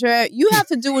manager, you have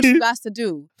to do what you got to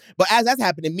do. But as that's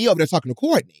happening, me over there talking to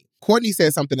Courtney. Courtney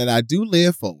said something that I do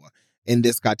live for in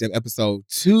this goddamn episode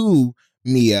to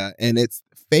Mia, and it's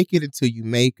fake it until you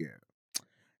make it.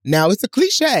 Now, it's a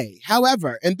cliche.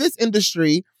 However, in this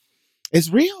industry, it's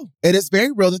real. It is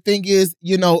very real. The thing is,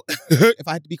 if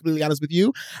I have to be completely honest with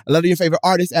you, a lot of your favorite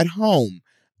artists at home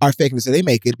are faking it so they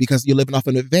make it because you're living off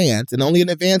an advance. And only an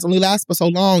advance only lasts for so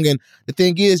long. And the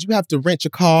thing is, you have to rent your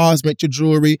cars, rent your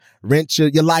jewelry, rent your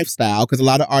lifestyle, because a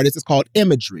lot of artists, it's called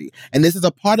imagery. And this is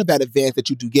a part of that advance that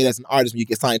you do get as an artist when you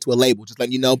get signed to a label. Just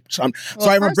letting you know, sorry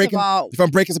if I'm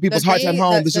breaking some people's hearts at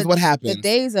home. This is what happens. The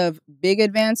days of big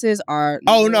advances are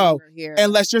here.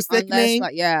 Unless you're sickening.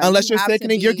 Unless you're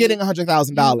sickening, you're getting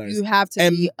 $100,000. You have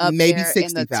to be up maybe there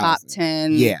 60, in the top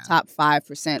 10, top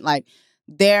 5%. Like,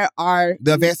 the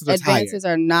advances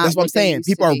are not. That's what I'm saying.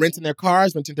 People are renting their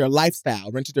cars, renting their lifestyle,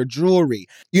 renting their jewelry.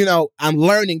 I'm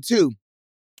learning too.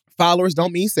 Followers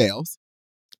don't mean sales.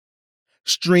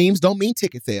 Streams don't mean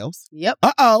ticket sales. Yep.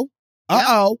 Uh-oh.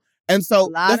 And so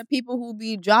a lot of people who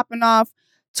be dropping off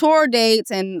tour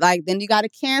dates and then you got to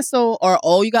cancel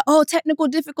or technical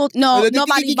difficulty. No,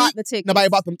 nobody bought the tickets. Nobody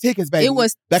bought them tickets, baby. It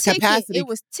was capacity. It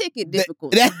was ticket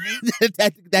difficulty.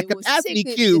 That capacity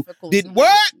queue didn't work.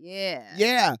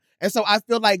 Yeah. And so I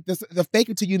feel like the fake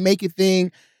it till you make it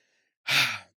thing.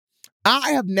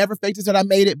 I have never faked it till I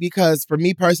made it because for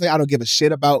me personally, I don't give a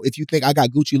shit about if you think I got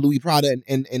Gucci, Louis, Prada,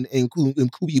 and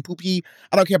Kubi Poopy.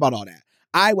 I don't care about all that.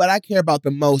 What I care about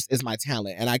the most is my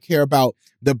talent, and I care about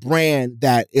the brand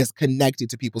that is connected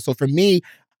to people. So for me,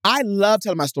 I love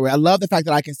telling my story. I love the fact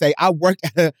that I can say I worked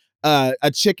at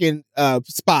a chicken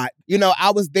spot.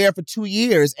 I was there for 2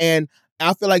 years, and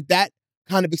I feel like that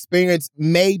kind of experience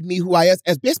made me who I am,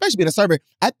 especially being a server.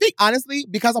 I think, honestly,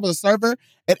 because I was a server,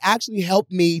 it actually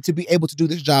helped me to be able to do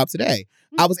this job today.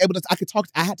 I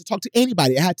had to talk to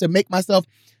anybody. I had to make myself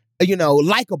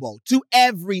likable to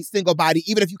every single body,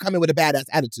 even if you come in with a badass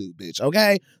attitude, bitch,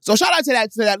 okay? So shout out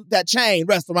to that chain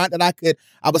restaurant that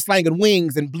I was slanging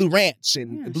wings and blue ranch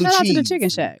and blue cheese. Shout out to the Chicken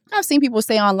Shack. I've seen people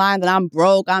say online that I'm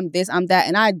broke, I'm this, I'm that,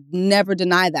 and I never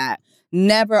deny that.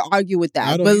 Never argue with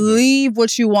that. Believe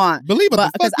what you want. Believe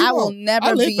what because I will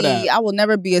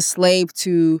never be a slave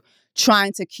to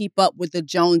trying to keep up with the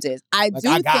Joneses. I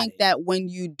think that when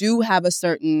you do have a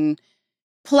certain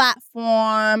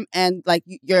platform and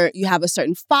you have a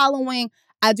certain following,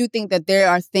 I do think that there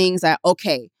are things that,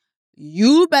 okay,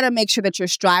 you better make sure that you're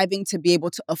striving to be able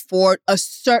to afford a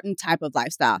certain type of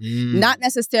lifestyle. Not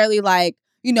necessarily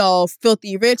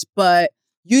filthy rich, but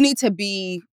you need to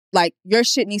be your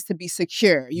shit needs to be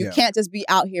secure. You can't just be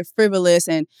out here frivolous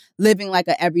and living like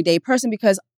an everyday person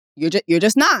because you're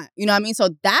just not. You know what I mean? So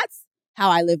that's how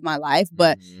I live my life.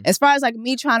 But as far as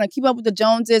me trying to keep up with the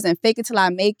Joneses and fake it till I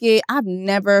make it, I've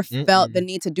never felt the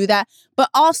need to do that. But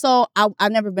also,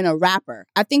 I've never been a rapper.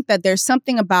 I think that there's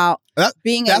something about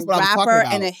being a rapper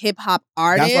and a hip hop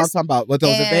artist. That's what I'm talking about. With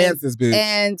those advances,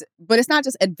 bitch. But it's not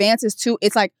just advances too.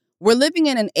 It's we're living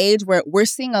in an age where we're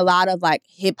seeing a lot of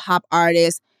hip hop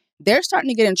artists. They're starting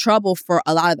to get in trouble for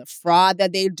a lot of the fraud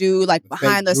that they do,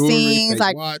 behind the scenes,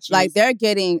 they're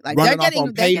getting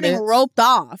roped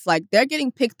off, they're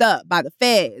getting picked up by the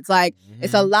feds.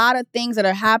 It's a lot of things that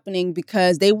are happening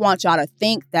because they want y'all to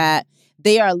think that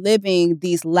they are living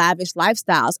these lavish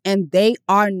lifestyles, and they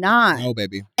are not. No,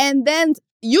 baby. And then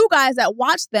you guys that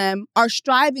watch them are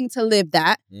striving to live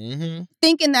that,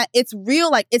 thinking that it's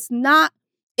real. It's not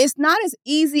as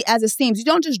easy as it seems. You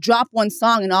don't just drop one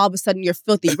song and all of a sudden you're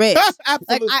filthy rich.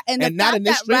 Absolutely. And not in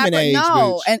this streaming age.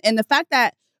 No, and the fact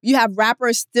that you have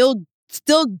rappers still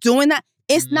doing that,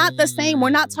 it's not the same. We're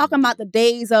not talking about the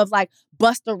days of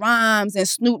Busta Rhymes and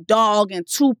Snoop Dogg and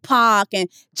Tupac and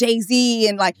Jay-Z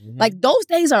and those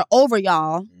days are over,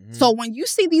 y'all. So when you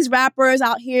see these rappers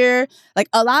out here,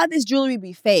 a lot of this jewelry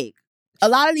be fake. A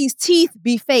lot of these teeth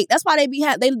be fake. That's why they be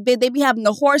having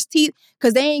the horse teeth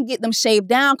because they ain't get them shaved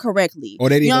down correctly. Or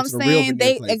they didn't go to the real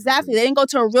place. Exactly. They didn't go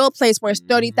to a real place where it's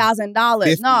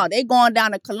 $30,000. No, they going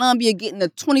down to Colombia getting the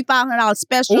 $2,500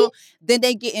 special. Ooh. Then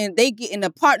they get in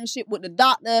a partnership with the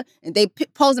doctor and they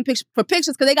posing for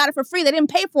pictures because they got it for free. They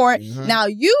didn't pay for it. Now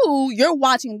you're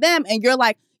watching them and you're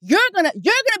you're gonna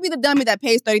be the dummy that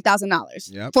pays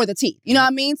 $30,000 for the teeth. You know what I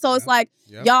mean? So it's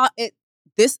y'all.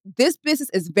 This business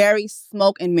is very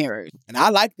smoke and mirrors. And I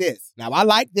like this. Now, I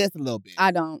like this a little bit.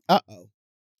 I don't. Uh-oh.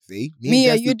 See?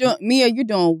 Mia, you're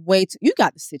doing way too... You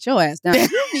got to sit your ass down.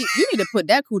 You need to put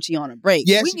that coochie on a break.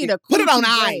 Yes, we need a put it on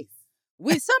ice.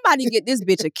 Somebody get this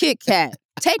bitch a Kit Kat.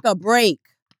 Take a break.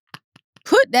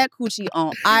 Put that coochie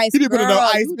on ice, You didn't put it on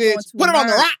ice, bitch. Put it on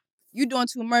the rock. You doing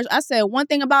too much. I said one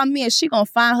thing about Mia, she gonna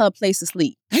find her place to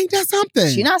sleep. Ain't that something?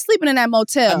 She not sleeping in that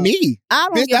motel. Me. I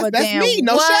don't give a damn. That's me.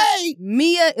 No shade.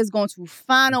 Mia is going to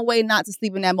find a way not to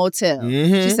sleep in that motel.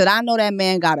 She said, I know that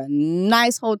man got a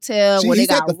nice hotel where they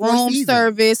got room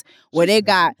service, where they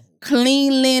got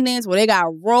clean linens, where they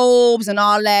got robes and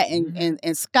all that,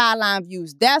 and skyline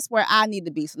views. That's where I need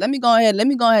to be. So let me go ahead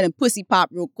and pussy pop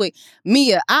real quick.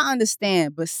 Mia, I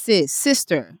understand, but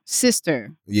sister.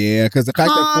 Yeah, because the fact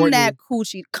that Courtney, that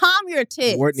coochie, calm your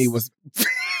tits. Courtney was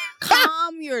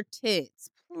calm your tits,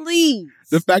 please.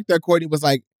 The fact that Courtney was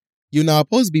like, I'm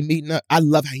supposed to be meeting up. I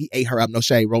love how he ate her up, no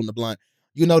shade, rolling the blunt.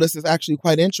 This is actually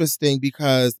quite interesting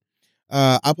because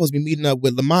I'm supposed to be meeting up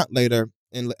with Lamont later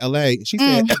in L.A. She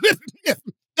said,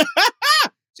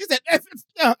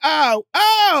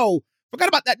 forgot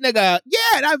about that nigga. Yeah,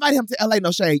 and I invited him to L.A.,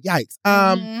 no shade. Yikes.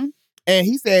 And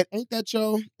he said, ain't that's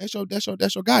your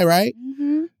guy, right?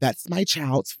 Mm-hmm. That's my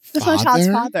child's father. That's my child's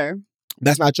father.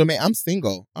 That's not your man. I'm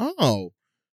single. Oh,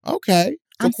 okay.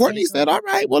 So Courtney said, all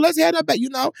right, well, let's head up at,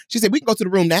 She said, we can go to the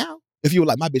room now. If you were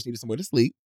like, my bitch needed somewhere to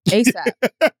sleep. ASAP.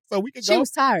 So we can go. She was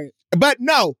tired. But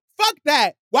no, fuck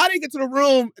that. Why didn't get to the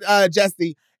room,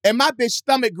 Jessie, and my bitch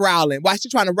stomach growling while she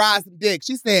trying to ride some dick?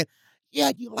 She said,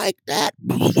 yeah, you like that?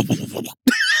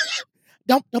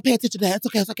 Don't pay attention to that.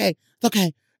 It's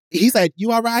okay. He said,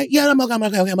 you all right? Yeah, I'm okay. You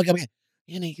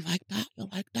like that? You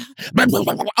like that?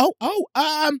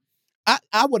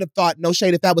 I would have thought, no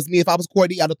shade, if that was me, if I was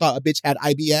Courtney, I'd have thought a bitch had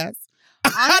IBS.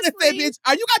 I'd have said, bitch,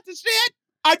 are you got the shit?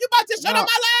 Are you about to shit on my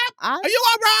lap? Are you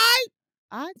all right?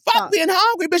 Fuck being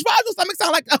hungry, bitch. Why does your stomach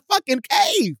sound like a fucking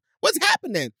cave? What's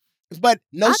happening? But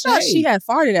no shade. I thought she had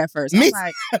farted at first. Me,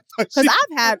 because I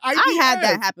had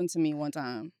that happen to me one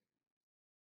time.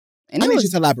 And I need you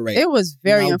to elaborate. It was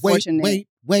very unfortunate. Wait.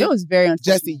 It was very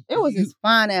unfortunate. Jesse, it was this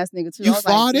fine ass nigga too. You I was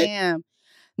farted? like, damn.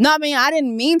 No, I mean, I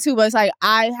didn't mean to, but it's like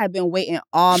I had been waiting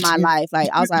all my life. Like,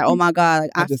 I was like, oh my God,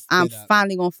 like, I'm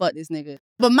finally gonna fuck this nigga.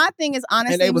 But my thing is,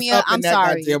 honestly, Mia, I'm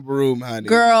sorry. Goddamn room, honey.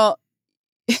 Girl,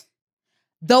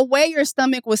 the way your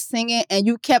stomach was singing and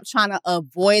you kept trying to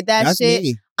avoid that shit.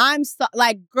 Me. I'm so,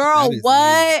 like, girl,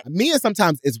 what? Mia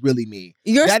sometimes is really me.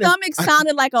 Your stomach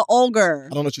sounded like an ogre.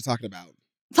 I don't know what you're talking about.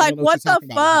 Like, what the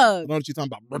fuck? I don't know what you're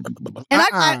talking about. And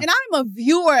I'm a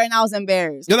viewer and I was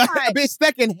embarrassed. You're like, bitch,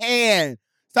 second hand.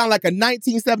 Sound like a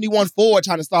 1971 Ford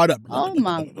trying to start up. Oh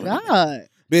my God.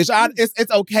 Bitch,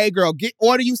 it's okay, girl.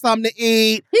 Order you something to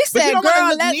eat. He said,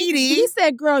 girl, he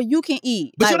said, girl, you can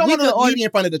eat. But like, you don't want to look needy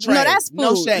in front of the tray. No, that's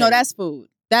food. No, that's food.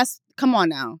 Come on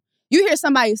now. You hear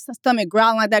somebody's stomach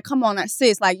growling like that, come on,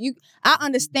 sis. Like, I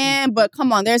understand, but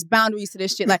come on, there's boundaries to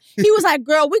this shit. Like, he was like,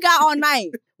 girl, we got all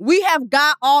night. We have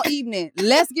got all evening.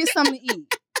 Let's get something to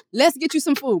eat. Let's get you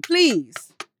some food, please.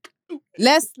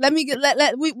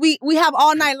 We have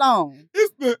all night long.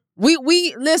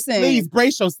 We listen. Please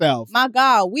brace yourself. My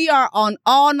God, we are on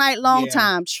all night long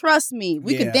time. Trust me.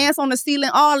 We could dance on the ceiling,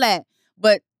 all that.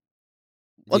 But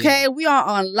okay, we are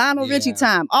on Lionel Richie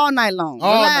time all night long.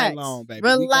 All night long, baby.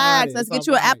 Relax. Let's get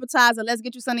you an appetizer. Let's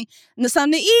get you something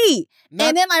to eat.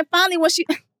 And then like finally when she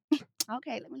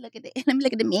okay, let me look at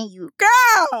the menu.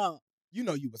 Girl. You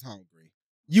know you was hungry.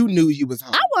 You knew you was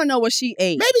hungry. I want to know what she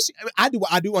ate. Maybe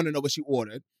I do want to know what she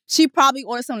ordered. She probably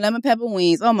ordered some lemon pepper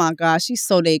wings. Oh my gosh, she's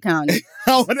so Dade County.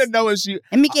 I want to know what she.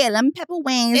 Let me get lemon pepper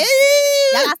wings.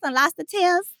 Y'all got some lobster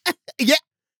tails? Yeah.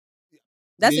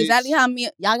 That's exactly how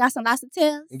y'all got some lobster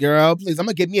tails? Girl, please, I'm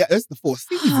going to get me it's the Four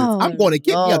Seasons. I'm going to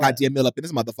get me a goddamn meal up in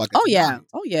this motherfucker. Oh yeah.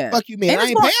 Oh yeah. Fuck you, man. I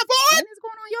ain't paying for it. And it's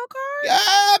going on your card?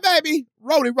 Yeah, baby.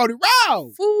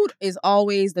 Roll. Food is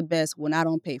always the best when I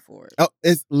don't pay for it. Oh,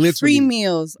 it's literally. Free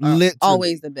meals are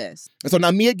always the best. And so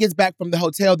now Mia gets back from the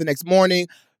hotel the next morning.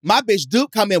 My bitch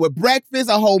Duke come in with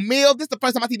breakfast, a whole meal. This is the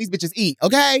first time I see these bitches eat,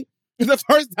 okay? It's the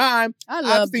first time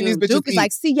I've seen these bitches Duke is eat.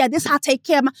 like, see, this how I take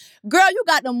care of my... Girl, you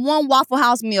got them one Waffle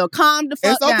House meal. Calm the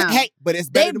fuck down. Hey, but it's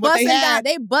better than what they had.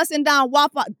 They busting down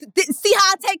Waffle... See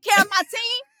how I take care of my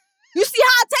team? You see how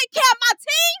I take care of my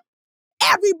team?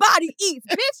 Everybody eats.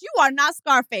 Bitch, you are not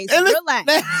Scarface. Relax.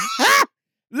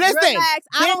 Listen. Relax.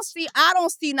 I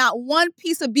don't see not one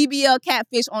piece of BBL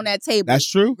catfish on that table. That's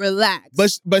true. Relax.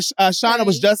 But Shauna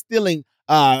was just stealing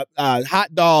hot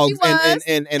dogs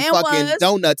and fucking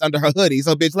donuts under her hoodie.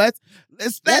 So bitch, let's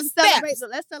celebrate the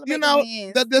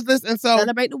wins. And so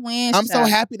celebrate the wins. I'm so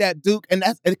happy that Duke, and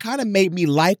it kind of made me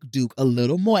like Duke a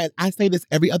little more. And I say this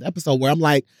every other episode where I'm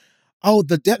like, oh,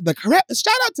 the correct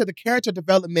shout out to the character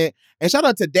development and shout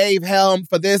out to Dave Helm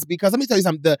for this, because let me tell you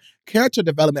something, the character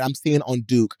development I'm seeing on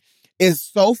Duke is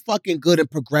so fucking good and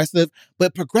progressive,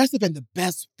 but progressive in the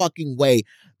best fucking way.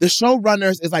 The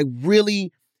showrunners is like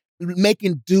really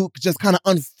making Duke just kind of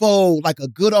unfold like a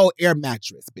good old air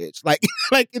mattress, bitch. Like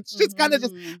it's just kind of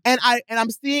just, and I'm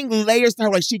seeing layers to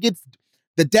her. Like she gets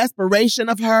the desperation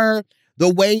of her,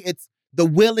 the way it's the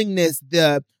willingness,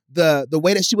 the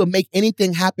way that she would make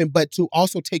anything happen, but to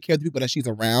also take care of the people that she's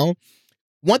around.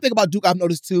 One thing about Duke I've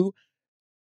noticed too,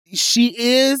 she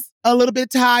is a little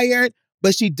bit tired,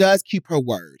 but she does keep her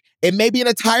word. It may be in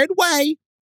a tired way,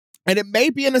 and it may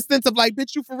be in a sense of like,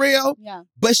 bitch, you for real? Yeah.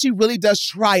 But she really does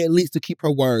try at least to keep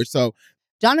her word. So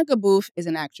Jonica Booth is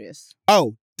an actress.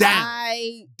 Oh,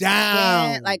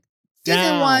 down. Like,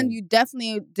 season 1, you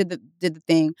definitely did the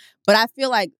thing. But I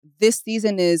feel like this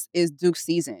season is Duke's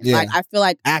season. Yeah. Like, I feel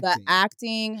like the Acting.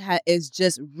 acting is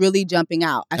just really jumping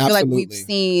out. I feel like we've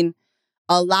seen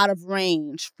a lot of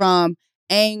range from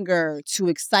anger to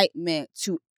excitement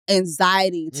to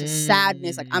anxiety to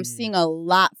sadness. Like, I'm seeing a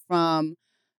lot from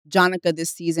Jonica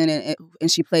this season,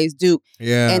 and she plays Duke.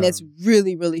 Yeah. And it's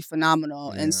really, really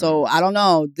phenomenal. Yeah. And so, I don't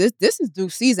know. This is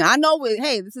Duke's season. I know,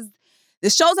 hey,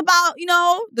 this show's about,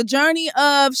 the journey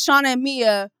of Shauna and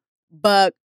Mia,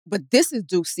 but this is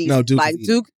Duke's season. No, Duke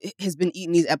Duke has been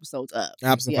eating these episodes up.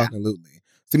 Absolutely. Yeah.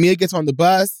 So Mia gets on the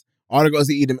bus. All the girls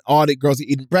are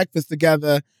eating breakfast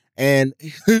together, and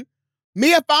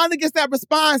Mia finally gets that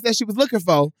response that she was looking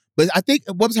for. But I think,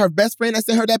 what was her best friend that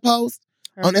sent her that post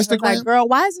on Instagram? Like, girl,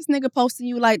 why is this nigga posting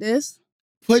you like this?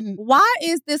 Why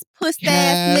is this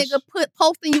puss-ass nigga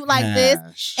posting you like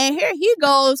this? And here he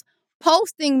goes,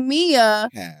 posting Mia,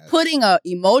 putting a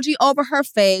emoji over her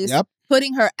face,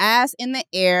 putting her ass in the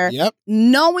air,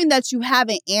 knowing that you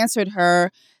haven't answered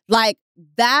her. Like,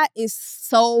 that is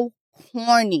so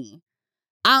corny.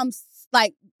 I'm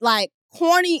like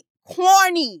corny.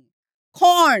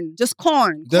 Corn, just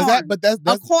corn. Does corn. That's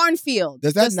a cornfield.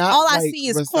 Does that just, not all I see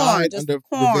is corn? Just under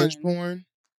corn. Revenge porn?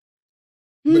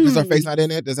 Because her face not in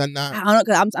it. Does that not? I don't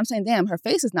know. Cause I'm saying, damn, her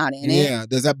face is not in it. Yeah.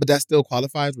 Does that? But that still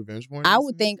qualifies revenge porn. I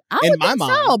would think. In my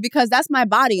mind, so, because that's my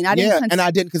body, and I didn't. And I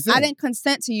didn't consent. I didn't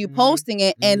consent to you posting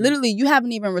it, and literally, you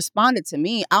haven't even responded to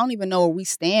me. I don't even know where we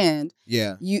stand.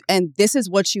 Yeah. And this is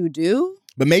what you do.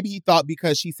 But maybe he thought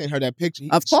because she sent her that picture.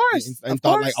 Of course. And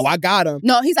thought like, oh, I got him.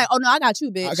 No, he's like, oh, no, I got you,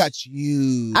 bitch. I got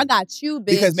you. I got you, bitch.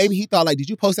 Because maybe he thought like, did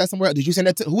you post that somewhere? Did you send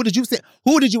that to, who did you send?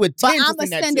 Who did you intend to send that to? But I'm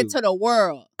going to send it to the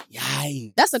world.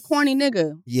 Yikes. That's a corny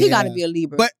nigga. Yeah. He got to be a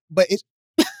Libra. But it's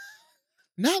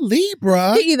not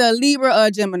Libra. He either a Libra or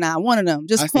a Gemini. One of them.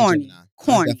 Just corny.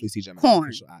 Corny. I definitely see Gemini.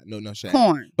 Corn. Sure. No shame.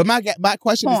 Corn. But my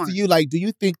question is to you, like, do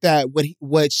you think that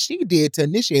what she did to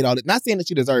initiate all this, not saying that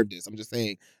she deserved this, I'm just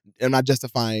saying, I'm not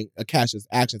justifying Akasha's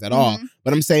actions at all,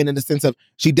 but I'm saying in the sense of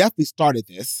she definitely started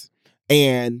this,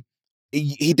 and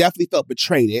he definitely felt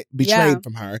betrayed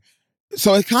from her.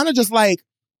 So it's kind of just like,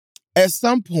 at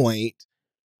some point,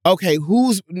 okay,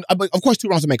 of course, two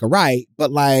wrongs to make a right,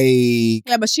 but like...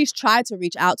 Yeah, but she's tried to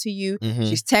reach out to you.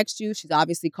 She's texted you. She's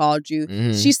obviously called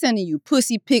you. She's sending you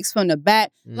pussy pics from the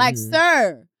back. Like,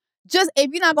 sir, just, if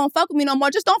you're not going to fuck with me no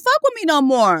more, just don't fuck with me no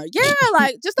more. Yeah,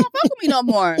 like, just don't fuck with me no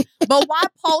more. But why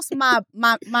post my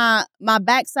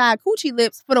backside coochie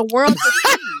lips for the world to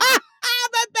see?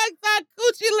 My backside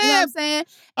coochie lips. You know what I'm saying?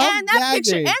 And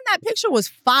that picture was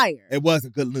fire. It was a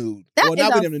good nude. That well,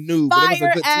 not with him nude, but it was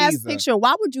a good ass teaser. picture.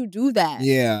 Why would you do that?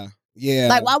 Yeah.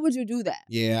 Like, why would you do that?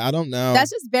 Yeah, I don't know.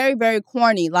 That's just very, very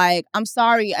corny. Like, I'm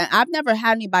sorry. I've never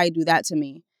had anybody do that to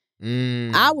me.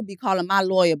 I would be calling my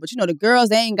lawyer, but the girls,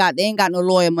 they ain't got no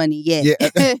lawyer money yet. Yeah.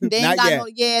 They ain't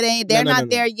got they're not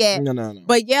there yet. No.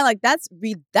 But yeah, like that's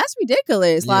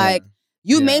ridiculous. Yeah. Like,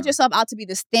 you made yourself out to be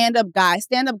the stand-up guy.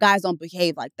 Stand-up guys don't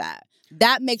behave like that.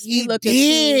 That makes me look at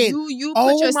you. You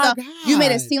put yourself. You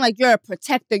made it seem like you're a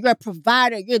protector. You're a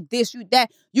provider. You're this. You that.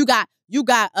 You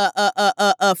got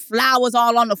flowers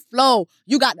all on the floor.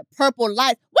 You got the purple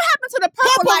light. What happened to the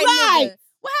purple light nigga?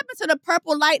 What happened to the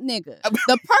purple light nigga?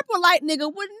 The purple light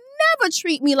nigga would never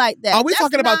treat me like that. Are we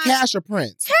talking about Cash or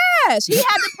Prince? Cash. He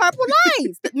had the purple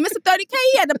lights. Mr. 30K,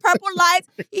 he had the purple lights.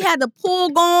 He had the pool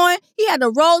going. He had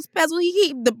the rose petals.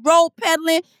 He the road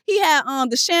peddling. He had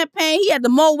the champagne. He had the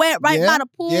Moet right by the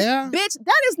pool. Yeah. Bitch,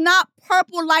 that is not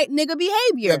purple light nigga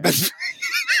behavior.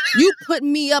 You put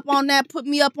me up on that, put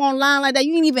me up online like that.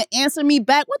 You didn't even answer me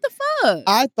back. What the fuck?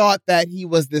 I thought that he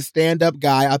was the stand-up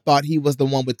guy. I thought he was the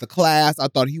one with the class. I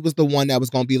thought he was the one that was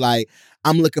going to be like,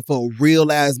 I'm looking for a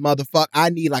real-ass motherfucker. I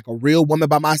need like a real woman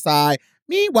by my side.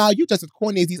 Meanwhile, you just as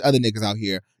corny as these other niggas out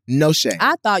here. No shame.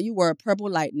 I thought you were a purple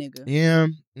light nigga. Yeah.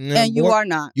 And you are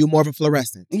not. You're more of a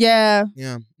fluorescent. Yeah.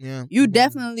 Yeah. You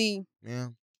definitely... Yeah.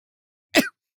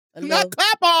 Not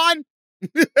clap on!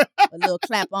 A little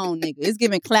clap on nigga. It's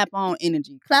giving clap on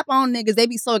energy. Clap on niggas, they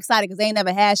be so excited because they ain't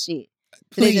never had shit.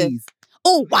 Please.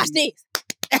 Oh, watch this.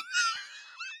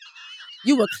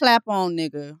 You a clap on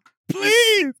nigga.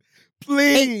 Please.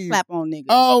 Clap on niggas.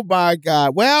 Oh my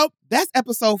God. Well, that's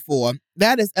episode 4.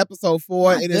 That is episode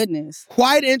 4. My goodness. Is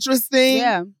quite interesting.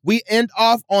 Yeah. We end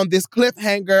off on this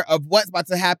cliffhanger of what's about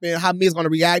to happen, how Mia's going to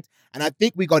react. And I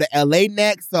think we go to LA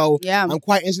next. So I'm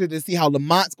quite interested to see how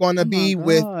Lamont's going to be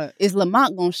with. Is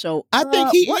Lamont going to show I think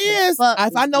he is.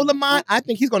 If I know Lamont, I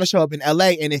think he's going to show up in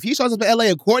LA. And if he shows up in LA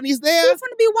and Courtney's there, we're going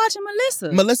to be watching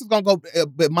Melissa. Melissa's going to go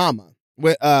with Mama.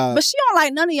 But she don't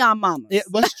like none of y'all mamas. Yeah,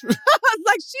 that's true.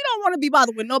 Like, she don't want to be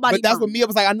bothered with nobody. But that's what Mia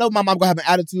was like. I know my mom going to have an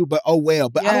attitude, but oh well.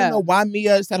 But I don't know why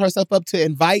Mia set herself up to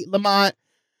invite Lamont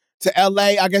to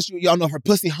LA. I guess y'all know her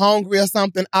pussy hungry or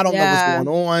something. I don't know what's going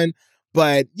on.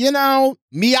 But, you know,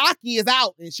 Miyake is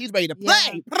out and she's ready to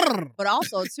play. Yeah. But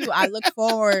also, too, I look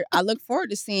forward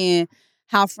to seeing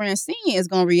how Francine is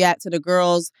going to react to the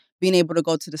girls being able to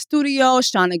go to the studio,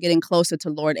 Shauna getting closer to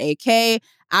Lord AK.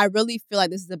 I really feel like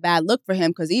this is a bad look for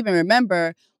him because even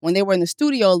remember when they were in the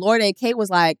studio, Lord AK was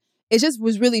like, it just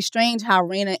was really strange how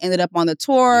Raina ended up on the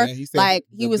tour. Yeah,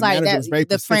 he was like that.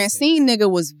 The Francine nigga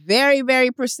was very,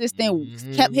 very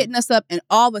persistent. Kept hitting us up, and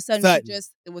all of a sudden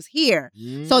it was here.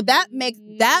 So that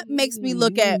makes me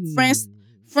look at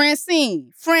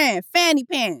Francine, Fanny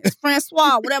Pants,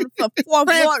 Francois, whatever,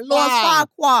 Lord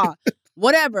Farquhar,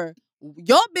 whatever.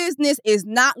 Your business is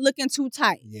not looking too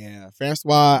tight. Yeah,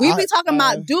 Francois. We be talking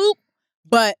about Duke.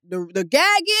 But the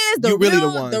gag is the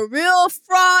real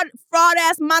fraud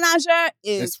ass manager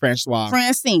is Francois.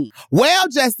 Francine. Well,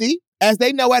 Jessie, as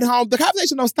they know at home, the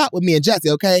conversation don't stop with me and Jessie,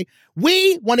 okay?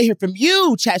 We want to hear from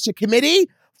you, Chat Shit Committee.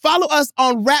 Follow us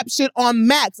on Rap Shit on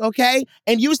Max, okay?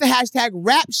 And use the hashtag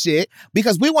Rap Shit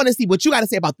because we want to see what you got to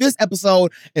say about this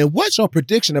episode and what's your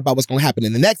prediction about what's going to happen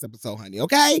in the next episode, honey,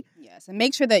 okay? Yes, and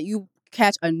make sure that you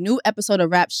catch a new episode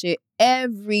of Rap Shit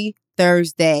every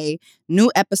Thursday, new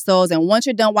episodes. And once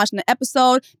you're done watching the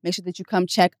episode, make sure that you come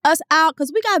check us out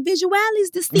because we got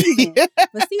visualities this season.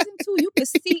 For season 2, you can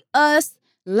see us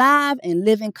live and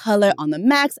live in color on the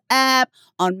Max app,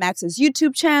 on Max's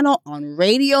YouTube channel, on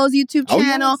Radio's YouTube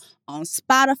channel, on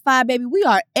Spotify, baby. We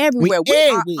are everywhere.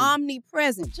 We are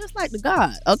omnipresent, just like the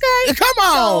God, okay? Come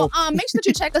on! So make sure that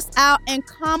you check us out and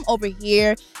come over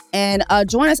here and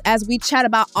join us as we chat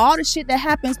about all the shit that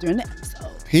happens during the episode.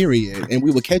 Period. And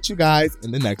we will catch you guys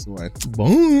in the next one.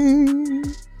 Boom.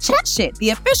 Chat Shit, the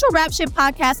official Rap Shit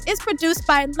podcast, is produced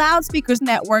by Loudspeakers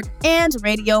Network and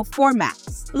Radio for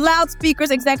Max.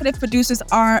 Loudspeakers executive producers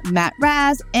are Matt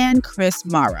Raz and Chris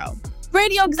Morrow.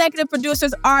 Radio executive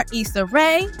producers are Issa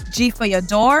Rae, Jifa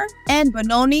Yador, and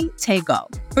Benoni Tego.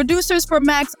 Producers for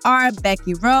Max are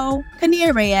Becky Rowe,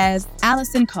 Kania Reyes,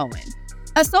 Allison Cohen.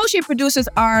 Associate producers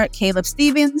are Caleb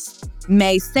Stevens,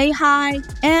 May Say Hi,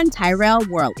 and Tyrell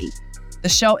Worley. The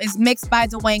show is mixed by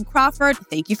Dwayne Crawford.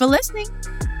 Thank you for listening.